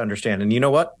hard to understand. And you know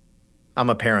what? I'm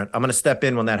a parent. I'm going to step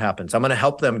in when that happens. I'm going to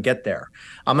help them get there.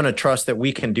 I'm going to trust that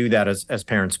we can do that as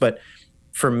parents. But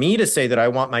for me to say that I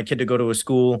want my kid to go to a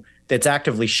school that's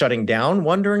actively shutting down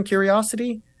wonder and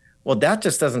curiosity, well, that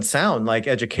just doesn't sound like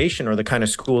education or the kind of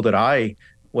school that I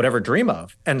would ever dream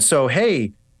of. And so,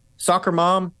 hey, soccer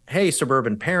mom, hey,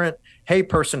 suburban parent, hey,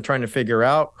 person trying to figure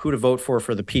out who to vote for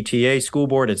the PTA, school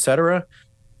board, et cetera,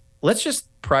 let's just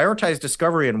prioritize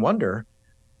discovery and wonder.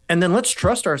 And then let's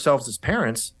trust ourselves as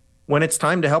parents when it's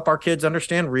time to help our kids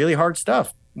understand really hard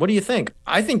stuff. What do you think?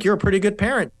 I think you're a pretty good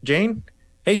parent, Jane.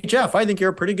 Hey, Jeff, I think you're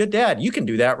a pretty good dad. You can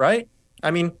do that, right?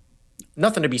 I mean,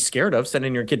 nothing to be scared of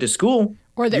sending your kid to school.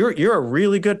 Or that you're a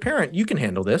really good parent. You can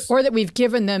handle this. Or that we've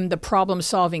given them the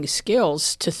problem-solving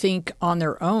skills to think on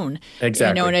their own.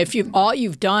 Exactly. And if all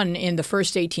you've done in the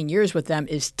first 18 years with them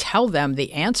is tell them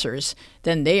the answers,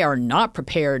 then they are not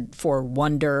prepared for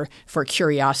wonder, for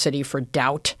curiosity, for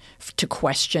doubt, to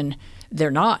question.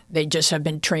 They're not. They just have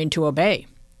been trained to obey.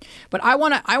 But I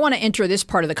want to enter this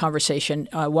part of the conversation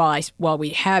while we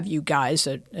have you guys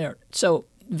so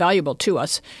valuable to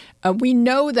us. We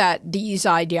know that these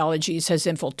ideologies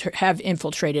have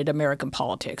infiltrated American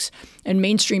politics, and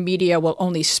mainstream media will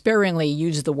only sparingly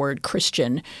use the word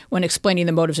Christian when explaining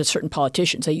the motives of certain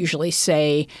politicians. They usually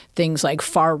say things like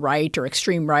far right or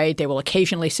extreme right. They will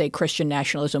occasionally say Christian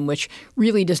nationalism, which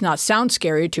really does not sound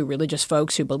scary to religious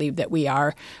folks who believe that we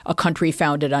are a country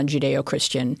founded on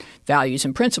Judeo-Christian values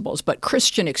and principles. But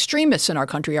Christian extremists in our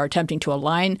country are attempting to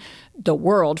align the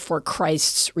world for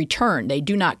Christ's return. They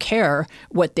do not care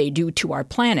what they do to our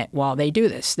planet while they do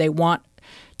this. They want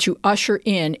to usher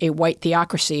in a white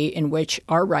theocracy in which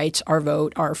our rights, our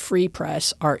vote, our free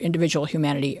press, our individual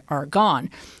humanity are gone.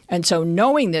 And so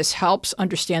knowing this helps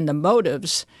understand the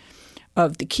motives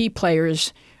of the key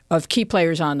players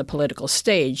on the political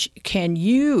stage. Can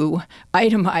you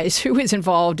itemize who is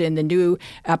involved in the New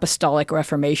Apostolic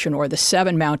Reformation or the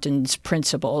Seven Mountains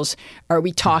Principles? Are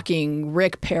we talking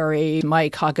Rick Perry,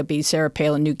 Mike Huckabee, Sarah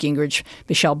Palin, Newt Gingrich,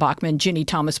 Michelle Bachmann, Ginny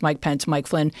Thomas, Mike Pence, Mike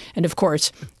Flynn, and of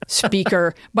course,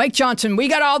 Speaker Mike Johnson? We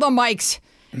got all the mics.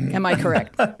 Am I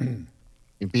correct?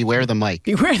 Beware the mic.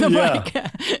 Beware the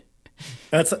mic.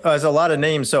 That's a lot of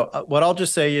names. So what I'll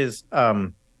just say is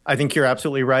I think you're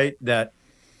absolutely right that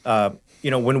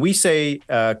when we say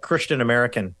Christian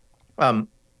American,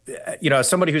 as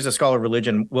somebody who's a scholar of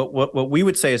religion, what we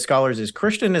would say as scholars is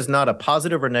Christian is not a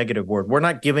positive or negative word. We're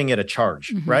not giving it a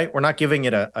charge, right? We're not giving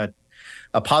it a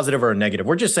positive or a negative.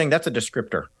 We're just saying that's a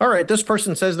descriptor. All right, this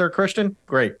person says they're Christian.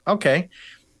 Great. Okay.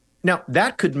 Now,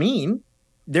 that could mean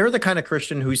they're the kind of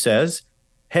Christian who says,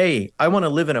 hey, I want to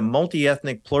live in a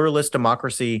multi-ethnic pluralist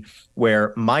democracy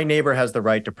where my neighbor has the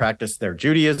right to practice their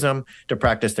Judaism, to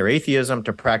practice their atheism,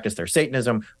 to practice their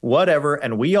Satanism, whatever.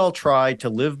 And we all try to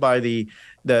live by the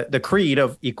creed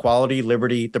of equality,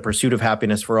 liberty, the pursuit of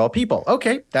happiness for all people.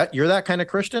 Okay, you're that kind of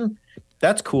Christian.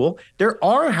 That's cool. There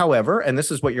are, however, and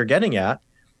this is what you're getting at,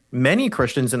 many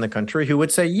Christians in the country who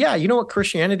would say, yeah, you know what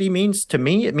Christianity means to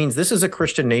me? It means this is a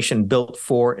Christian nation built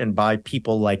for and by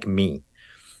people like me.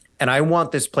 And I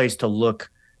want this place to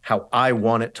look how I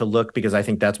want it to look because I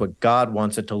think that's what God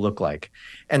wants it to look like.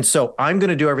 And so I'm going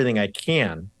to do everything I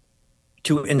can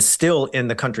to instill in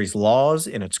the country's laws,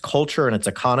 in its culture, and its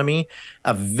economy,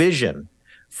 a vision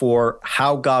for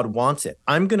how God wants it.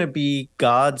 I'm going to be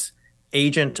God's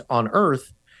agent on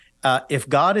earth. If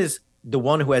God is the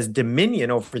one who has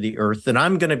dominion over the earth, then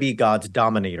I'm going to be God's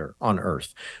dominator on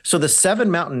earth. So the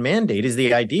Seven Mountain Mandate is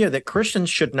the idea that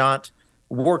Christians should not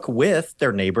work with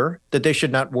their neighbor, that they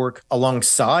should not work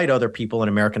alongside other people in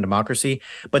American democracy,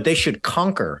 but they should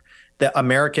conquer the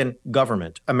American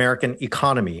government, American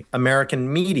economy,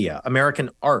 American media, American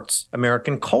arts,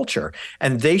 American culture,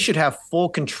 and they should have full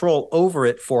control over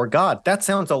it for God. That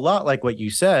sounds a lot like what you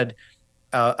said,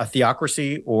 a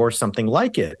theocracy or something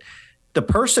like it. The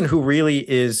person who really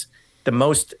is the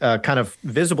most kind of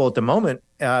visible at the moment,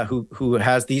 who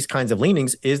has these kinds of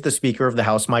leanings, is the Speaker of the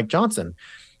House, Mike Johnson.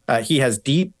 He has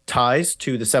deep ties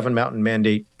to the Seven Mountain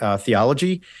Mandate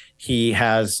theology. He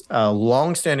has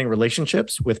longstanding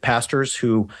relationships with pastors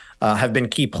who have been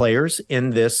key players in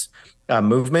this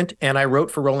movement. And I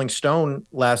wrote for Rolling Stone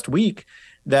last week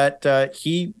that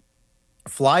he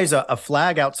flies a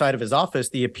flag outside of his office,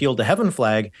 the Appeal to Heaven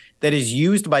flag, that is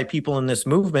used by people in this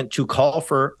movement to call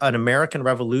for an American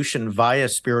revolution via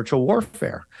spiritual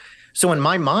warfare. So in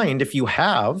my mind, if you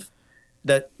have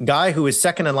that guy who is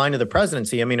second in line to the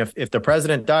presidency, I mean, if the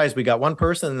president dies, we got one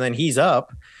person and then he's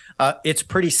up. It's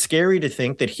pretty scary to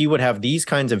think that he would have these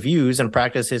kinds of views and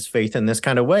practice his faith in this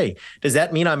kind of way. Does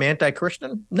that mean I'm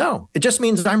anti-Christian? No, it just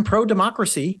means I'm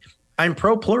pro-democracy, I'm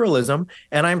pro-pluralism,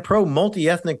 and I'm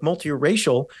pro-multi-ethnic,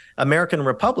 multiracial American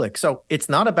republic. So it's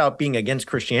not about being against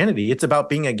Christianity. It's about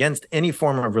being against any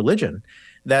form of religion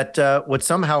that would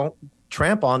somehow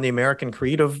tramp on the American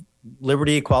creed of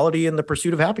liberty, equality, and the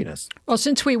pursuit of happiness. Well,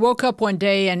 since we woke up one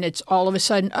day and it's all of a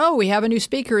sudden, oh, we have a new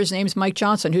speaker. His name's Mike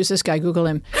Johnson. Who's this guy? Google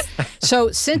him. So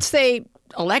since they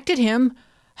elected him,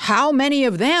 how many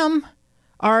of them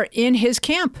are in his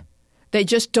camp? They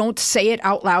just don't say it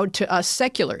out loud to us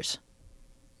seculars.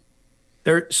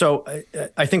 So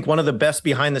I think one of the best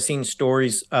behind the scenes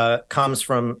stories comes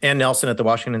from Ann Nelson at the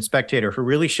Washington Spectator, who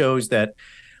really shows that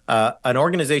an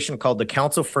organization called the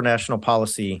Council for National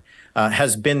Policy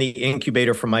has been the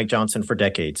incubator for Mike Johnson for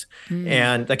decades.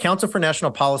 And the Council for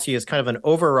National Policy is kind of an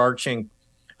overarching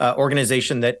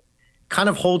organization that kind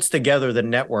of holds together the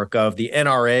network of the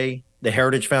NRA, the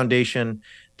Heritage Foundation,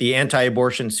 the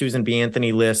anti-abortion Susan B.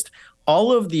 Anthony list,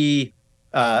 all of the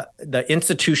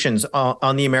institutions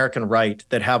on the American right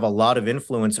that have a lot of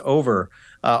influence over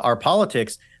our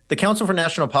politics. The Council for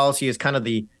National Policy is kind of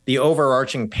the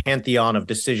overarching pantheon of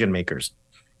decision makers.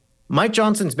 Mike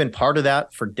Johnson's been part of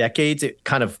that for decades. It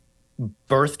kind of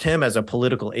birthed him as a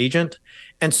political agent.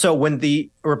 And so when the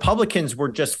Republicans were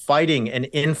just fighting and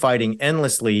infighting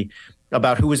endlessly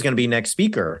about who was going to be next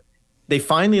speaker, they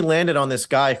finally landed on this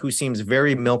guy who seems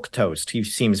very milquetoast. He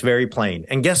seems very plain.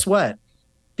 And guess what?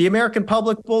 The American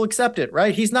public will accept it,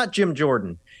 right? He's not Jim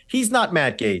Jordan. He's not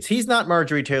Matt Gaetz. He's not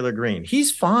Marjorie Taylor Greene. He's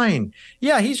fine.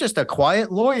 Yeah, he's just a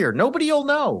quiet lawyer. Nobody will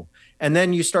know. And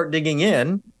then you start digging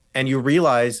in and you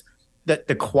realize that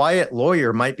the quiet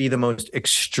lawyer might be the most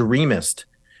extremist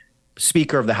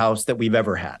Speaker of the House that we've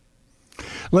ever had.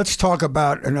 Let's talk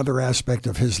about another aspect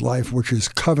of his life, which is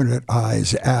Covenant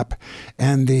Eyes app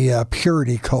and the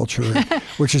purity culture,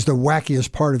 which is the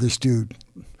wackiest part of this dude.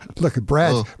 Look at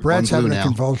Brad. Oh, Brad's having now. a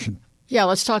convulsion. Yeah,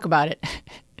 let's talk about it.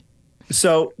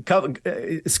 So,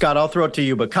 Scott, I'll throw it to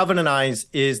you, but Covenant Eyes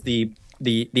is the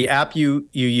app you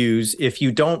use if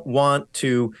you don't want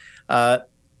to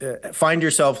find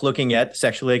yourself looking at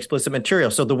sexually explicit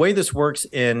material. So the way this works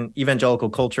in evangelical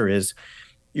culture is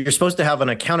you're supposed to have an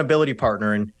accountability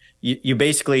partner, and you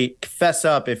basically fess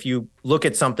up if you look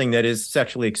at something that is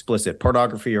sexually explicit,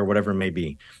 pornography or whatever it may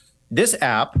be. This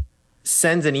app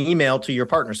sends an email to your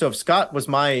partner. So if Scott was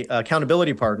my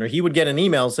accountability partner, he would get an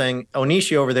email saying,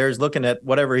 Onishi over there is looking at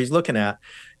whatever he's looking at.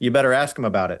 You better ask him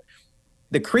about it.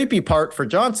 The creepy part for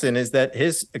Johnson is that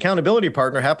his accountability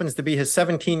partner happens to be his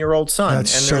 17-year-old son.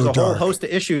 That's and so there's a whole dark. host of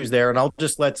issues there. And I'll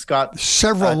just let Scott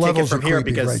Several take levels it of from here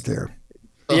creepy because right there.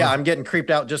 yeah, I'm getting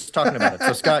creeped out just talking about it.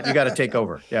 So Scott, you got to take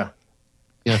over. Yeah.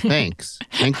 Yeah, thanks.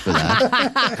 Thanks for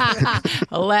that.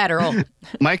 Lateral.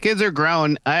 My kids are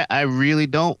grown. I really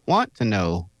don't want to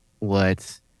know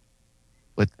what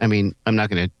I mean, I'm not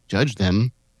going to judge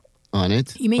them on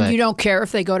it. You mean you don't care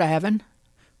if they go to heaven?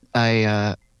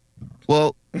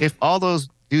 Well, if all those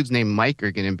dudes named Mike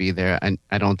are going to be there,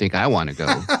 I don't think I want to go.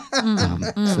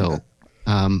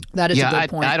 That is a good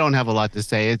point. I don't have a lot to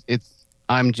say.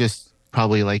 I'm just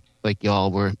probably like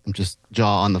y'all were. I'm just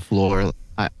jaw on the floor.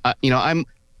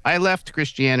 I left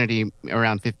Christianity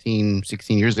around 15,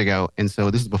 16 years ago. And so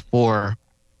this is before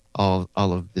all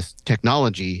of this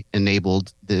technology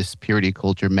enabled this purity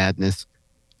culture madness.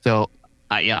 So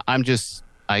I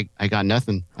got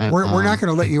nothing. We're not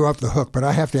going to let you off the hook, but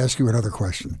I have to ask you another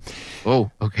question.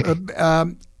 Oh, okay.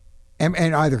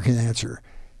 And either can answer.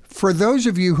 For those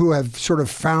of you who have sort of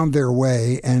found their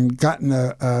way and gotten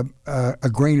a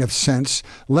grain of sense,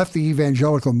 left the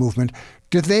evangelical movement,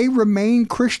 do they remain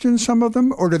Christian, some of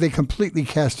them, or do they completely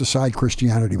cast aside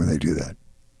Christianity when they do that?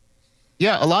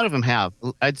 Yeah, a lot of them have.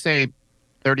 I'd say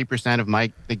 30% of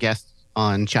the guests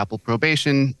on Chapel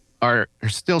Probation are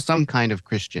still some kind of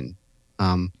Christian.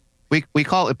 We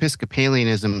call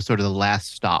Episcopalianism sort of the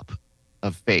last stop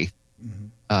of faith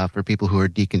for people who are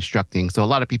deconstructing. So a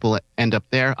lot of people end up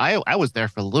there. I was there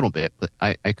for a little bit, but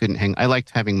I couldn't hang. I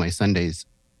liked having my Sundays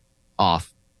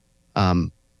off.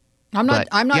 I'm not.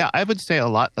 Yeah, I would say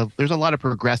there's a lot of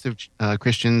progressive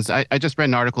Christians. I just read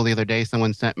an article the other day.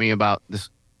 Someone sent me about this,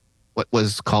 what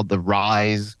was called the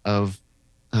rise of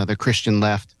the Christian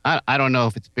left. I don't know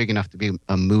if it's big enough to be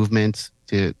a movement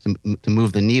to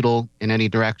move the needle in any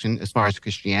direction as far as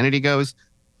Christianity goes,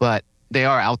 but they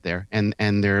are out there, and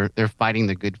they're fighting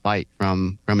the good fight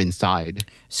from inside.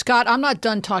 Scott, I'm not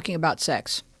done talking about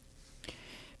sex.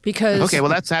 Because okay, well,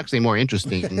 that's actually more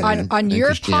interesting. On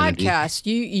your podcast,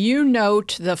 you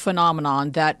note the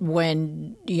phenomenon that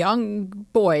when young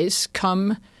boys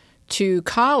come to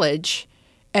college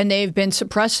and they've been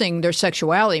suppressing their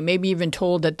sexuality, maybe even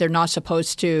told that they're not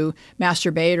supposed to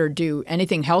masturbate or do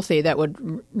anything healthy that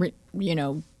would,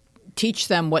 teach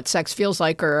them what sex feels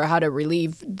like or how to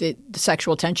relieve the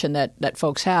sexual tension that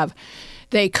folks have.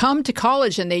 They come to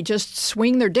college and they just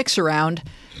swing their dicks around,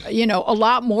 a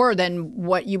lot more than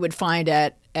what you would find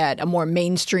at a more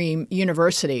mainstream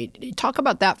university. Talk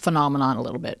about that phenomenon a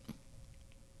little bit.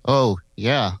 Oh,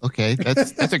 yeah. Okay.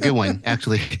 That's a good one,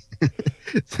 actually.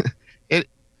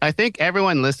 I think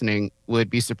everyone listening would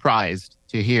be surprised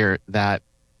to hear that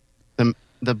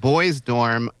the boys'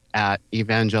 dorm at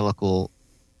evangelical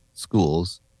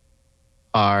schools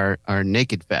are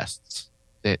naked fests.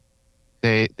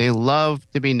 They love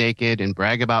to be naked and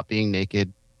brag about being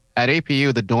naked. At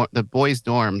APU, the boys'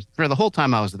 dorms, for the whole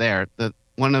time I was there,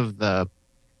 one of the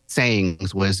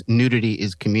sayings was "nudity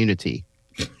is community."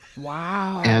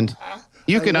 Wow! And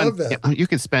you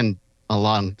can spend a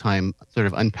long time sort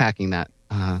of unpacking that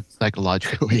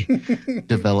psychologically,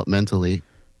 developmentally.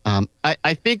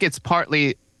 I think it's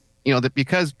partly, that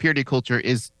because purity culture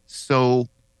is so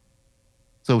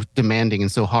demanding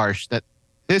and so harsh, that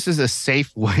this is a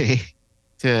safe way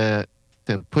to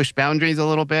push boundaries a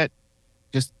little bit.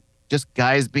 Just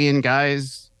guys being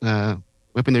guys,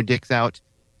 whipping their dicks out.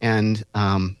 And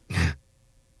I'm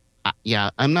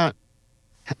not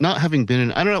having been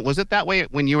in, I don't know, was it that way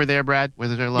when you were there, Brad?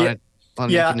 Was there a lot of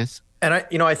nakedness? And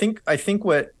I think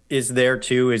what is there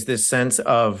too is this sense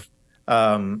of,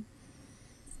 in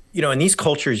these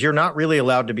cultures, you're not really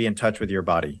allowed to be in touch with your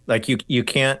body. Like you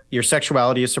can't, your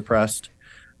sexuality is suppressed.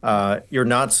 You're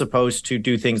not supposed to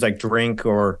do things like drink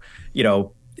or,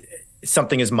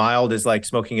 something as mild as like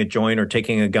smoking a joint or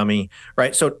taking a gummy,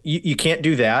 right? So you can't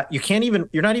do that.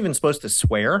 You're not even supposed to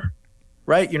swear,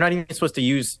 right? You're not even supposed to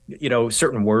use,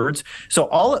 certain words.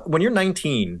 So when you're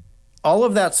 19, all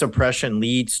of that suppression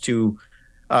leads to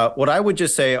what I would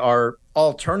just say are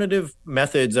alternative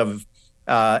methods of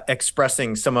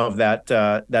expressing some of that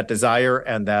desire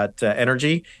and that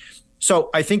energy. So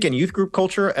I think in youth group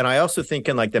culture, and I also think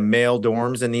in like the male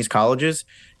dorms in these colleges,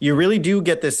 you really do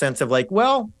get this sense of like,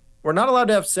 well, we're not allowed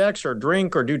to have sex or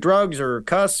drink or do drugs or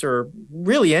cuss or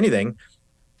really anything.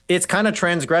 It's kind of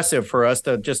transgressive for us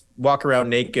to just walk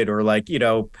around naked or like,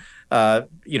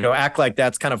 act like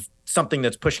that's kind of something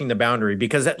that's pushing the boundary,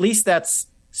 because at least that's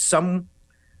some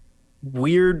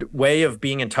weird way of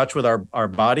being in touch with our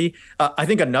body. I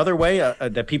think another way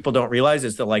that people don't realize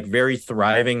is the like very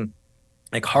thriving,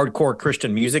 like hardcore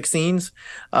Christian music scenes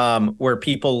where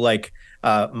people like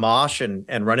mosh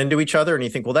and run into each other. And you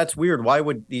think, well, that's weird. Why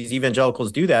would these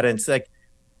evangelicals do that? And it's like,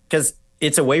 because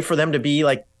it's a way for them to be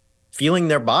like feeling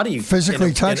their body.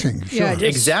 Physically touching. Sure. Yeah,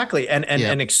 exactly. And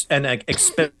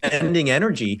expending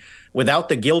energy without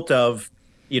the guilt of,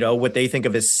 what they think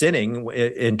of as sinning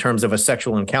in terms of a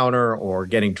sexual encounter or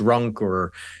getting drunk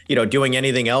or, doing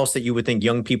anything else that you would think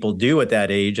young people do at that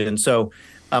age. And so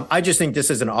I just think this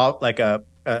is an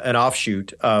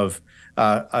offshoot of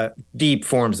deep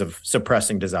forms of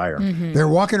suppressing desire. Mm-hmm. They're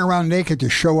walking around naked to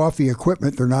show off the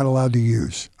equipment they're not allowed to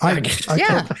use.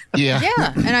 Yeah.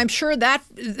 And I'm sure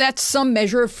that's some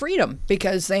measure of freedom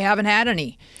because they haven't had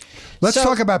any. Let's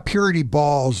talk about purity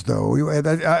balls, though.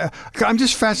 I'm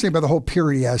just fascinated by the whole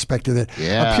purity aspect of it.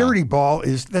 Yeah. A purity ball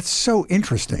that's so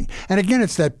interesting. And again,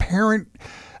 it's that parent,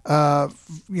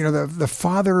 the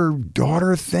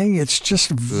father-daughter thing. It's just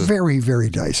very,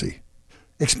 very dicey.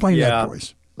 Explain that,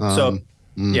 boys. Go.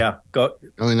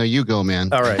 Oh, no, you go,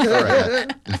 man. All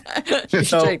right.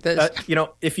 So, take this.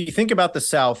 If you think about the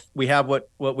South, we have what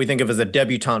we think of as a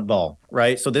debutante ball,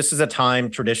 right? So this is a time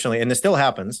traditionally, and this still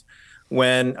happens,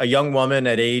 when a young woman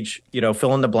at age,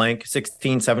 fill in the blank,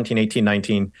 16, 17, 18,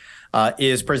 19,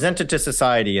 is presented to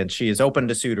society, and she is open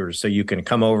to suitors. So you can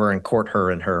come over and court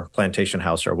her in her plantation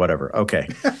house or whatever. Okay.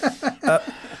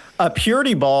 A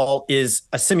purity ball is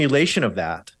a simulation of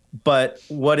that. But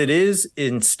what it is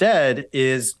instead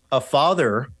is a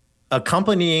father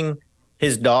accompanying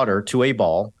his daughter to a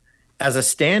ball as a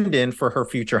stand-in for her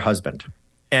future husband.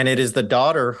 And it is the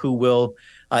daughter who will,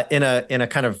 in a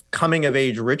kind of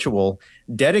coming-of-age ritual,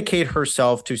 dedicate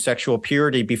herself to sexual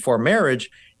purity before marriage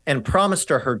and promise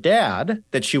to her dad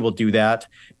that she will do that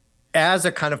as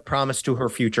a kind of promise to her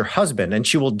future husband. And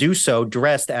she will do so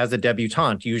dressed as a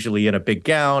debutante, usually in a big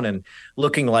gown and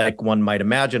looking like one might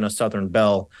imagine a Southern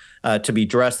belle to be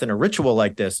dressed in a ritual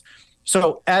like this.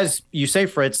 So as you say,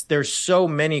 Fritz, there's so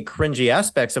many cringy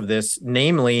aspects of this,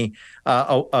 namely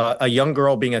a young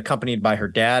girl being accompanied by her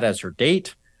dad as her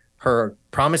date, her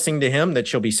promising to him that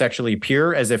she'll be sexually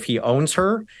pure as if he owns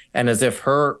her, and as if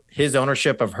his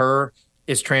ownership of her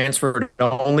is transferred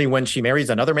only when she marries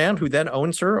another man who then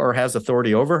owns her or has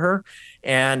authority over her.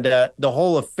 And the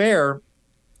whole affair,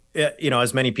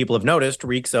 as many people have noticed,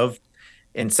 reeks of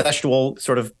incestual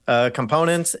sort of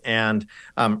components and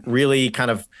really kind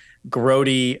of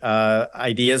grody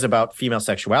ideas about female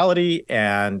sexuality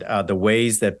and the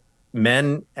ways that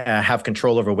men have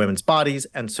control over women's bodies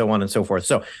and so on and so forth.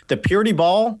 So the purity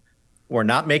ball, we're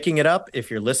not making it up.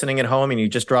 If you're listening at home and you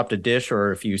just dropped a dish,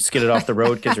 or if you skidded off the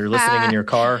road because you're listening in your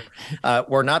car,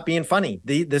 we're not being funny.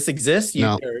 This exists.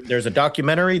 There's a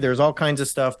documentary. There's all kinds of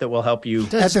stuff that will help you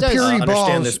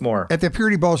understand this more. At the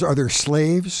purity balls, are there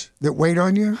slaves that wait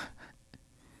on you?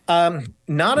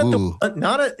 Not at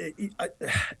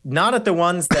the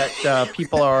ones that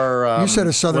people are you said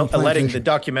a southern letting the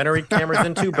documentary cameras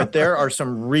into, but there are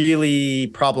some really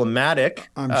problematic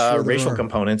racial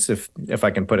components, if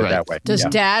I can put it that way. Does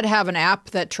Dad have an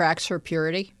app that tracks her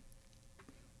purity?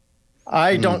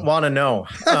 I don't want to know.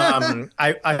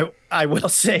 I will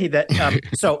say that.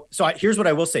 Here's what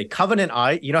I will say. Covenant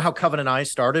Eye. You know how Covenant Eye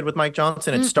started with Mike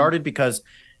Johnson? It started because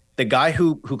the guy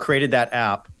who created that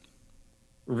app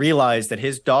realized that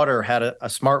his daughter had a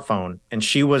smartphone and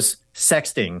she was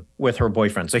sexting with her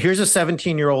boyfriend. So here's a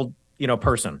 17-year-old,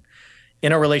 person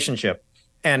in a relationship,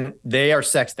 and they are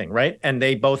sexting, right? And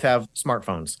they both have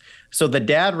smartphones. So the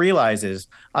dad realizes,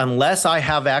 unless I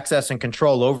have access and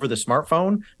control over the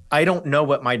smartphone, I don't know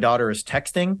what my daughter is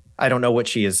texting. I don't know what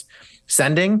she is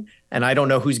sending, and I don't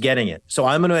know who's getting it. So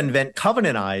I'm going to invent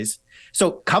Covenant Eyes.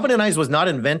 So Covenant Eyes was not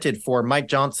invented for Mike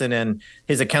Johnson and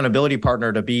his accountability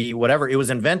partner to be whatever. It was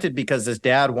invented because his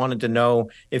dad wanted to know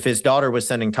if his daughter was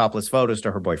sending topless photos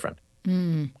to her boyfriend.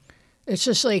 It's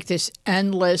just like this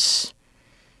endless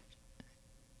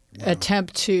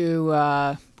attempt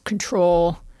to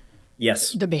control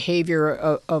the behavior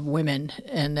of women,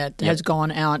 and that has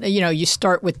gone out. You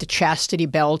start with the chastity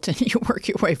belt and you work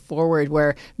your way forward,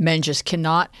 where men just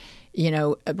cannot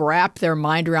wrap their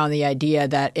mind around the idea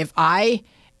that if I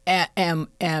am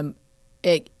in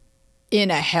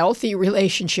a healthy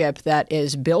relationship that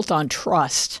is built on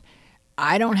trust,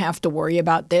 I don't have to worry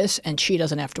about this, and she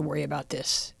doesn't have to worry about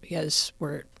this, because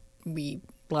we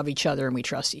love each other and we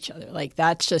trust each other. Like,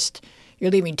 that's just,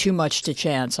 you're leaving too much to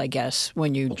chance, I guess,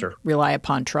 when you rely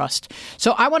upon trust.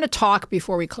 So I want to talk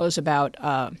before we close about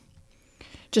I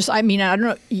don't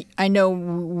know. I know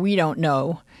we don't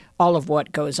know all of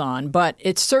what goes on, but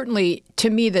it's certainly, to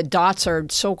me, the dots are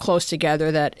so close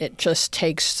together that it just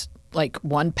takes like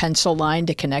one pencil line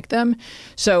to connect them.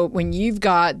 So when you've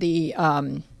got the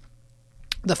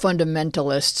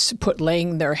fundamentalists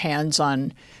laying their hands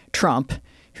on Trump,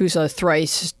 who's a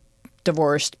thrice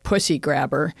divorced pussy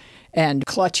grabber, and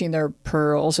clutching their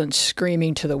pearls and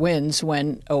screaming to the winds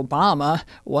when Obama,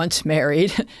 once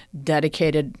married,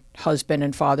 dedicated husband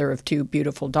and father of two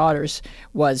beautiful daughters,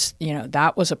 was,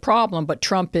 that was a problem. But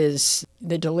Trump is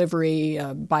the delivery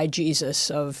by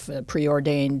Jesus of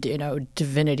preordained,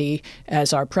 divinity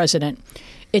as our president.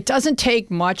 It doesn't take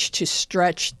much to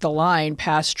stretch the line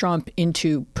past Trump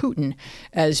into Putin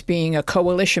as being a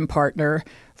coalition partner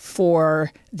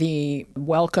for the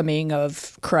welcoming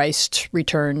of Christ's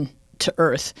return to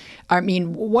Earth. I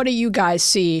mean, what do you guys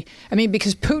see? I mean,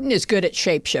 because Putin is good at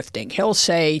shape-shifting. He'll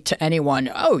say to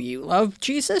anyone, oh, you love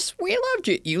Jesus? We love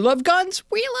you. You love guns?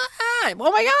 We love,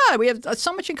 oh my God, we have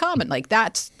so much in common. Like,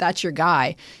 that's your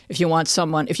guy. If you want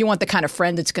the kind of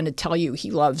friend that's going to tell you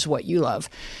he loves what you love.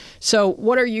 So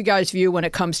what are you guys' view when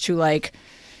it comes to like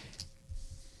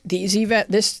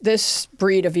this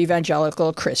breed of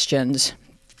evangelical Christians,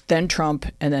 then Trump,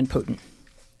 and then Putin?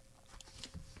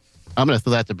 I'm going to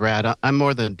throw that to Brad. I'm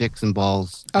more the dicks and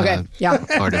balls. Okay. Yeah.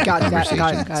 Part of the conversation.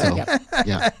 Got it.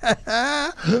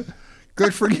 Yeah.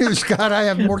 Good for you, Scott. I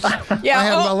have more. Yeah, I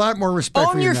have a lot more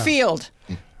respect for you. Own your now. field.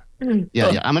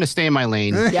 Yeah. I'm going to stay in my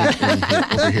lane.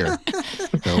 Over here.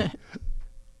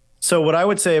 So what I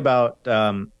would say about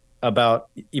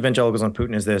evangelicals on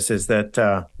Putin is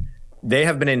that they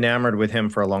have been enamored with him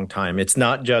for a long time. It's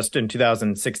not just in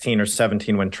 2016 or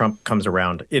 17 when Trump comes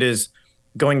around. It is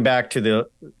going back to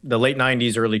the late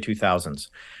 90s, early 2000s.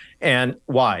 And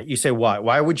why? You say, why?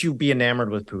 Why would you be enamored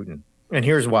with Putin? And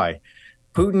here's why.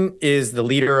 Putin is the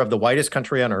leader of the whitest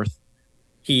country on earth.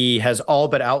 He has all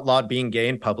but outlawed being gay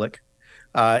in public.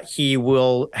 He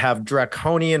will have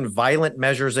draconian, violent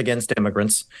measures against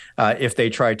immigrants if they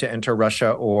try to enter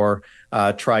Russia or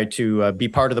try to be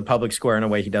part of the public square in a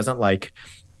way he doesn't like.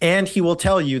 And he will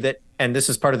tell you that and this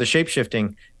is part of the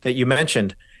shape-shifting that you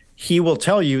mentioned, he will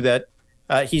tell you that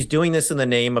he's doing this in the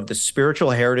name of the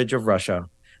spiritual heritage of Russia,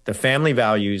 the family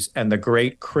values, and the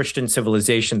great Christian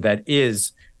civilization that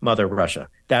is Mother Russia.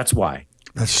 That's why.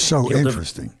 That's so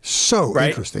interesting.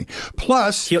 Interesting.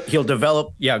 Plus, he'll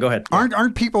develop. Yeah, go ahead.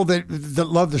 Aren't people that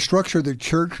love the structure of the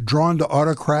church drawn to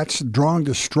autocrats, drawn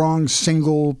to strong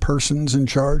single persons in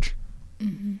charge?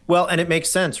 Mm-hmm. Well, and it makes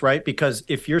sense, right? Because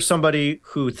if you're somebody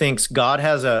who thinks God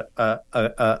has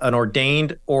an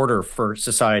ordained order for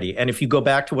society, and if you go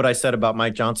back to what I said about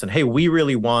Mike Johnson, hey, we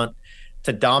really want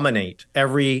to dominate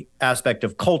every aspect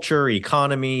of culture,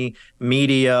 economy,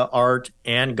 media, art,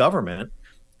 and government.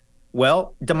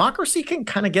 Well, democracy can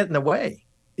kind of get in the way.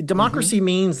 Democracy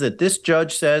means that this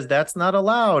judge says that's not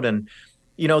allowed. And,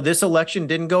 this election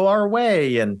didn't go our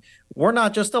way. And we're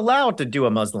not just allowed to do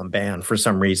a Muslim ban for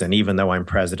some reason, even though I'm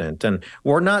president. And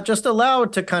we're not just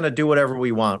allowed to kind of do whatever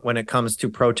we want when it comes to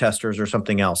protesters or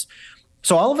something else.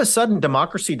 So all of a sudden,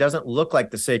 democracy doesn't look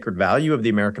like the sacred value of the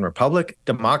American Republic.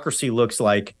 Democracy looks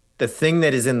like the thing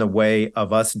that is in the way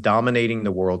of us dominating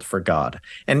the world for God.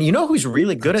 And you know who's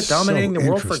really good at dominating the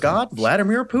world for God?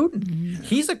 Vladimir Putin. Mm-hmm.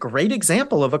 He's a great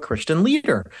example of a Christian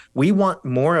leader. We want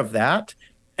more of that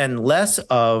and less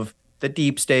of the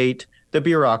deep state, the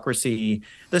bureaucracy,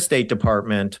 the State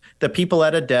Department, the people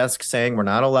at a desk saying we're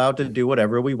not allowed to do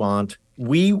whatever we want.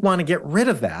 We want to get rid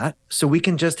of that so we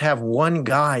can just have one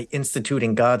guy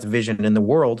instituting God's vision in the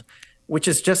world, which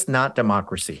is just not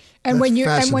democracy. And when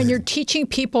you're teaching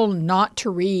people not to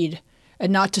read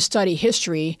and not to study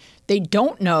history, they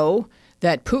don't know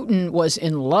that Putin was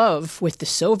in love with the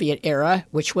Soviet era,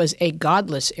 which was a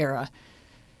godless era.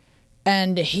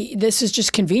 And this is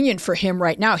just convenient for him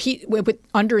right now.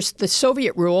 Under the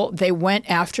Soviet rule, they went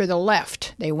after the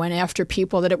left. They went after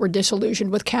people that were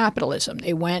disillusioned with capitalism.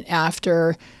 They went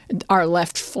after our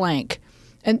left flank,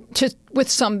 and with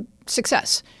some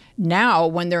success. Now,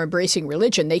 when they're embracing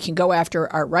religion, they can go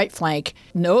after our right flank.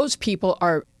 Those people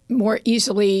are more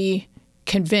easily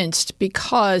convinced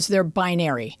because they're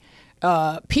binary.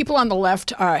 People on the left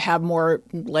have more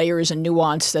layers and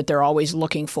nuance that they're always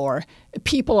looking for.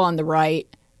 People on the right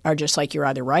are just like, you're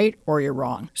either right or you're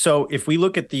wrong. So if we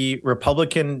look at the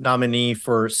Republican nominee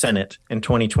for Senate in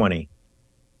 2020,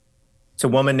 it's a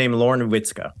woman named Lauren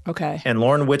Witzka. Okay. And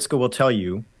Lauren Witzka will tell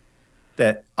you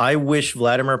that I wish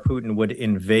Vladimir Putin would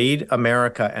invade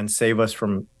America and save us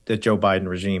from the Joe Biden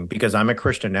regime, because I'm a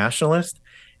Christian nationalist,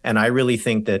 and I really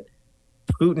think that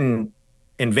Putin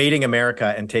invading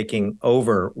America and taking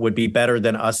over would be better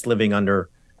than us living under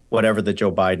whatever the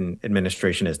Joe Biden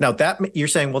administration is. Now, that you're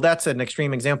saying, well, that's an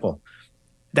extreme example.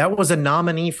 That was a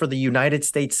nominee for the United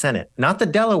States Senate, not the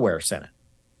Delaware Senate,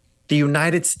 the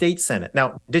United States Senate.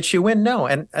 Now, did she win? No.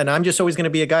 And I'm just always going to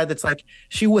be a guy that's like,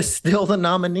 she was still the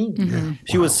nominee. Mm-hmm.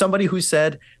 She was somebody who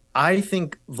said, I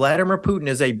think Vladimir Putin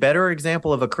is a better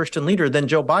example of a Christian leader than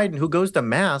Joe Biden, who goes to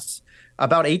mass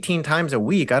about 18 times a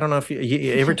week. I don't know if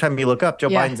every time you look up, Joe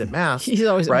Biden's at mass. He's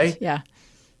always right. Yeah.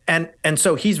 And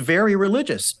so he's very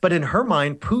religious, but in her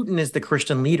mind, Putin is the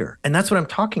Christian leader. And that's what I'm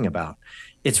talking about.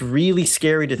 It's really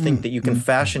scary to think that you can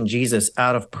fashion Jesus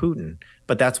out of Putin,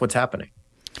 but that's what's happening.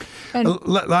 And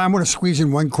I'm going to squeeze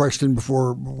in one question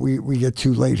before we get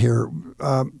too late here.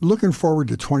 Looking forward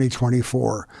to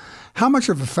 2024, how much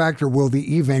of a factor will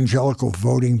the evangelical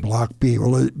voting bloc be?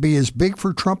 Will it be as big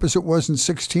for Trump as it was in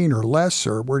 2016 or less,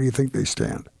 or where do you think they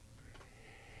stand?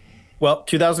 Well,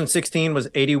 2016 was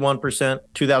 81%.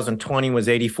 2020 was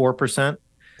 84%.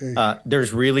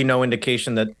 There's really no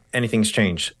indication that anything's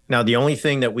changed. Now, the only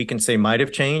thing that we can say might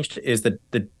have changed is that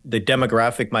the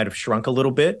demographic might have shrunk a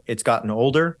little bit. It's gotten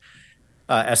older.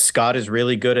 As Scott is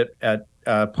really good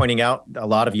at pointing out, a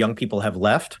lot of young people have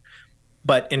left.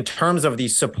 But in terms of the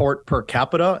support per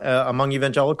capita among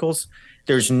evangelicals,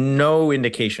 there's no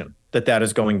indication that that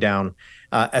is going down,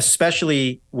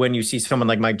 especially when you see someone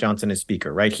like Mike Johnson as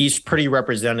speaker, right? He's pretty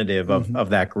representative of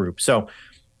that group. So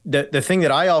the thing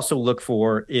that I also look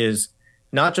for is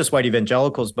not just white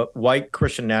evangelicals, but white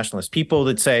Christian nationalists, people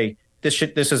that say this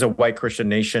is a white Christian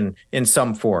nation in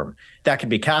some form. That could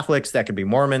be Catholics, that could be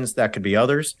Mormons, that could be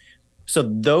others. So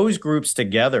those groups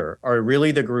together are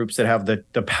really the groups that have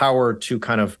the power to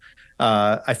kind of,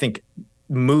 I think,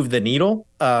 move the needle.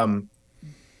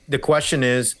 The question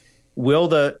is, will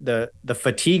the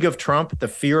fatigue of Trump, the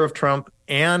fear of Trump,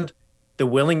 and the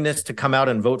willingness to come out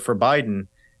and vote for Biden,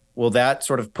 will that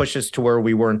sort of push us to where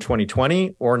we were in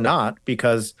 2020 or not?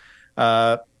 Because,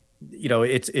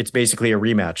 it's basically a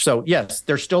rematch. So, yes,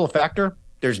 there's still a factor.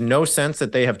 There's no sense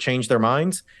that they have changed their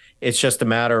minds. It's just a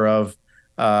matter of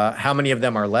how many of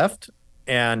them are left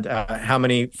and how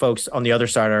many folks on the other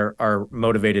side are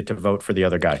motivated to vote for the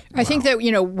other guy. I think that,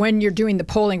 when you're doing the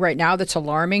polling right now, that's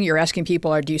alarming. You're asking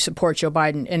people, do you support Joe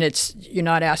Biden? And you're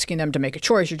not asking them to make a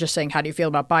choice. You're just saying, how do you feel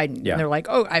about Biden? Yeah. And they're like,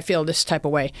 oh, I feel this type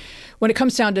of way. When it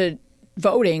comes down to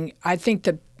voting, I think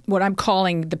that what I'm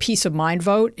calling the peace of mind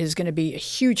vote is going to be a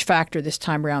huge factor this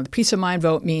time around. The peace of mind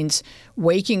vote means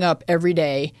waking up every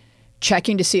day,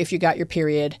 checking to see if you got your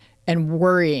period, and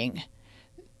worrying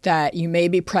that you may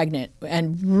be pregnant,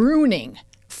 and ruining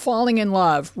falling in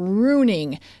love,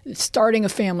 ruining starting a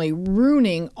family,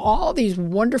 ruining all these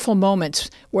wonderful moments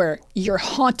where you're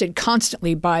haunted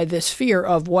constantly by this fear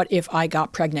of, what if I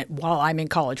got pregnant while I'm in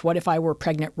college? What if I were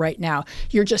pregnant right now?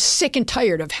 You're just sick and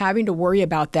tired of having to worry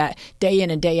about that day in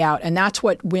and day out. And that's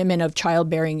what women of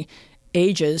childbearing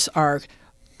ages are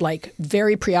like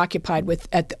very preoccupied with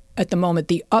at the moment.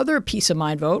 The other peace of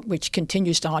mind vote, which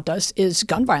continues to haunt us, is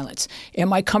gun violence.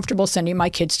 Am I comfortable sending my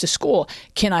kids to school?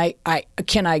 Can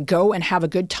I go and have a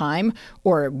good time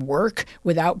or work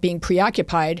without being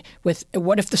preoccupied with,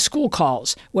 what if the school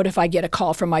calls? What if I get a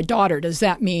call from my daughter? Does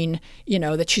that mean,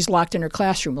 that she's locked in her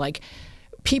classroom? Like,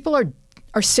 people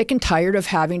are sick and tired of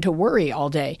having to worry all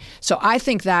day. So I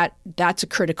think that's a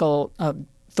critical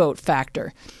vote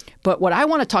factor. But what I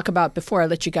want to talk about before I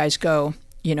let you guys go,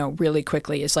 really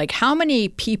quickly, is like, how many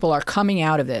people are coming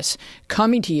out of this,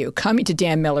 coming to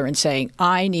Dan Miller and saying,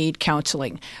 I need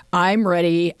counseling. I'm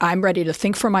ready to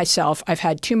think for myself. I've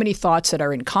had too many thoughts that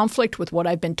are in conflict with what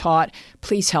I've been taught.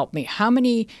 Please help me. How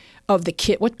many of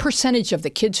what percentage of the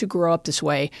kids who grow up this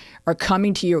way are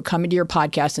coming to you or coming to your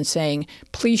podcast and saying,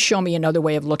 please show me another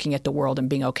way of looking at the world and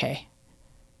being okay?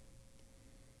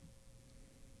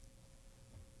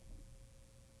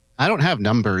 I don't have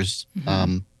numbers,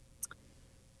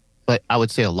 but I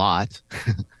would say a lot.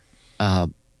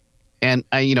 And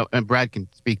and Brad can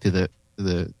speak to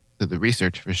the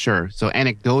research for sure. So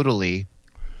anecdotally,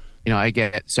 I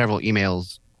get several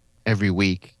emails every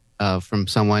week from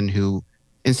someone who,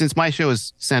 and since my show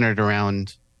is centered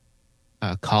around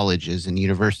colleges and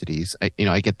universities,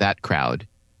 I get that crowd,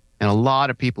 and a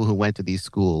lot of people who went to these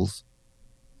schools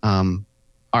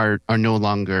are no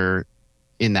longer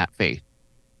in that faith.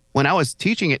 When I was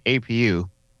teaching at APU,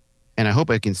 and I hope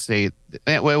I can say,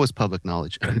 well, it was public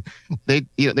knowledge. They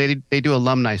do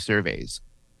alumni surveys.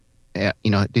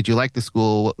 Did you like the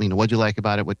school? What did you like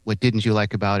about it? What didn't you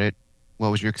like about it?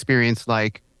 What was your experience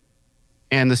like?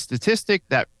 And the statistic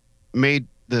that made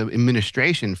the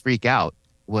administration freak out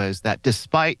was that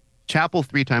despite chapel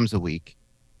 3 times a week,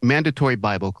 mandatory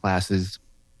Bible classes,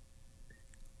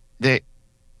 the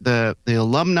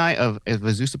alumni of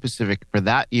Azusa Pacific for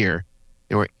that year,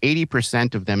 there were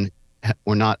 80% of them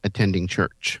were not attending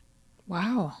church.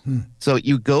 Wow. So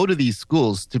you go to these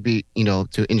schools to be,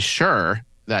 to ensure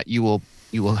that you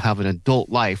will have an adult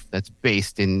life that's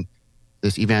based in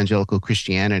this evangelical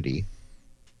Christianity.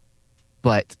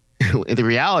 But the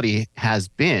reality has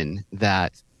been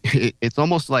that it's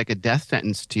almost like a death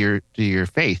sentence to your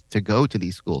faith to go to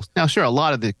these schools. Now, sure, a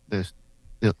lot of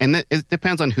and it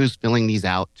depends on who's filling these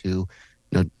out too.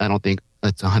 I don't think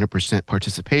it's 100%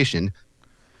 participation.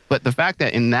 But the fact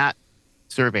that in that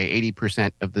survey,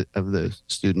 80% of the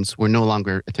students were no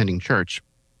longer attending church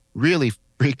really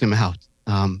freaked them out.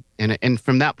 And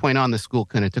from that point on, the school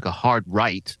kind of took a hard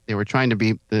right. They were trying to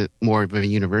be more of a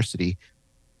university.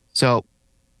 So,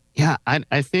 yeah,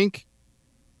 I think,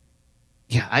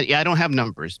 I don't have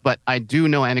numbers, but I do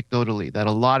know anecdotally that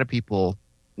a lot of people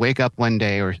wake up one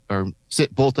day or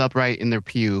sit bolt upright in their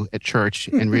pew at church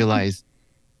and realize,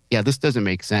 this doesn't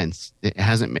make sense. It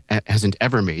hasn't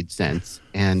ever made sense.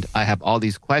 And I have all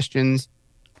these questions.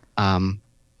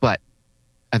 But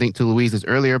I think to Louise's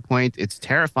earlier point, it's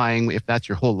terrifying if that's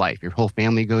your whole life. Your whole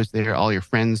family goes there. All your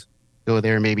friends go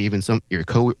there. Maybe even some your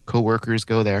co-workers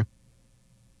go there.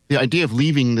 The idea of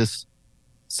leaving this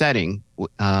setting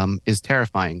is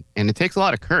terrifying. And it takes a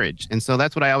lot of courage. And so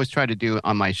that's what I always try to do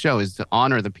on my show, is to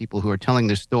honor the people who are telling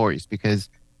their stories, because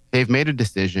they've made a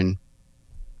decision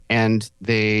and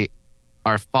they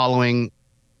are following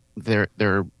their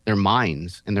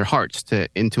minds and their hearts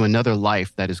into another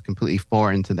life that is completely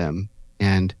foreign to them.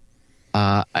 And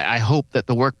I hope that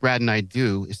the work Brad and I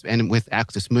do, and with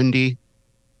Axis Mundi,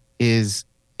 is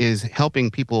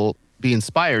helping people be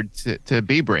inspired to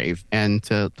be brave and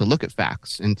to look at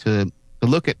facts and to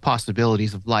look at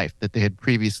possibilities of life that they had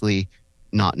previously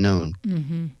not known.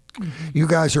 Mm-hmm. Mm-hmm. You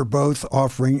guys are both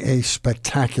offering a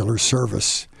spectacular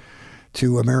service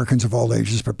to Americans of all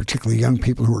ages, but particularly young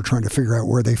people who are trying to figure out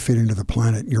where they fit into the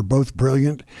planet. You're both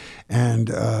brilliant and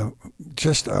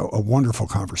just a wonderful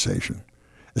conversation,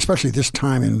 especially this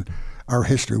time in our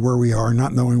history, where we are,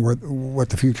 not knowing what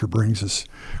the future brings is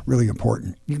really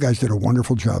important. You guys did a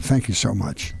wonderful job. Thank you so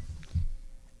much.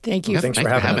 Thank you. Thanks for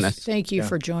having us. Thank you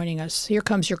for joining us. Here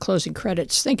comes your closing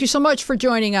credits. Thank you so much for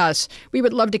joining us. We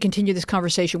would love to continue this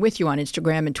conversation with you on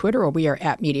Instagram and Twitter, where we are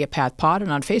at MediaPathPod,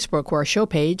 and on Facebook, where our show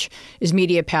page is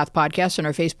MediaPath Podcast, and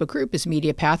our Facebook group is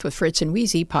MediaPath with Fritz and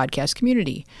Wheezy Podcast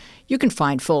Community. You can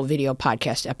find full video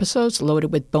podcast episodes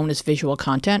loaded with bonus visual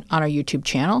content on our YouTube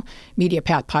channel,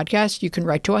 MediaPath Podcast. You can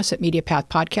write to us at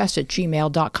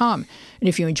mediapathpodcast@gmail.com. And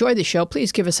if you enjoy the show,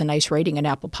 please give us a nice rating on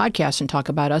Apple Podcasts and talk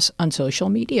about us on social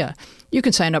media. You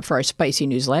can sign up for our spicy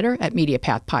newsletter at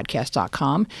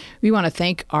mediapathpodcast.com. We want to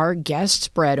thank our guests,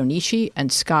 Brad Onishi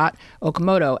and Scott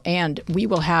Okamoto, and we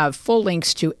will have full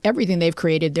links to everything they've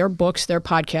created, their books, their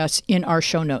podcasts, in our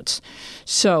show notes.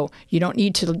 So you don't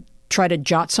need to try to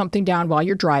jot something down while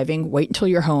you're driving. Wait until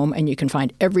you're home, and you can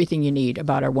find everything you need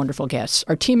about our wonderful guests.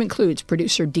 Our team includes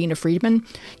producer Dina Friedman,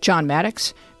 John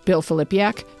Maddox, Bill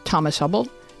Filipiak, Thomas Hubble,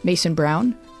 Mason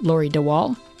Brown, Lori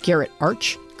DeWall, Garrett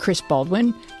Arch, Chris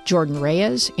Baldwin, Jordan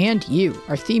Reyes, and you.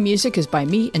 Our theme music is by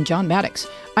me and John Maddox.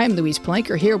 I am Louise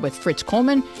Palanker here with Fritz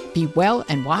Coleman. Be well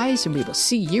and wise, and we will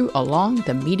see you along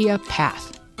the media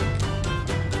path.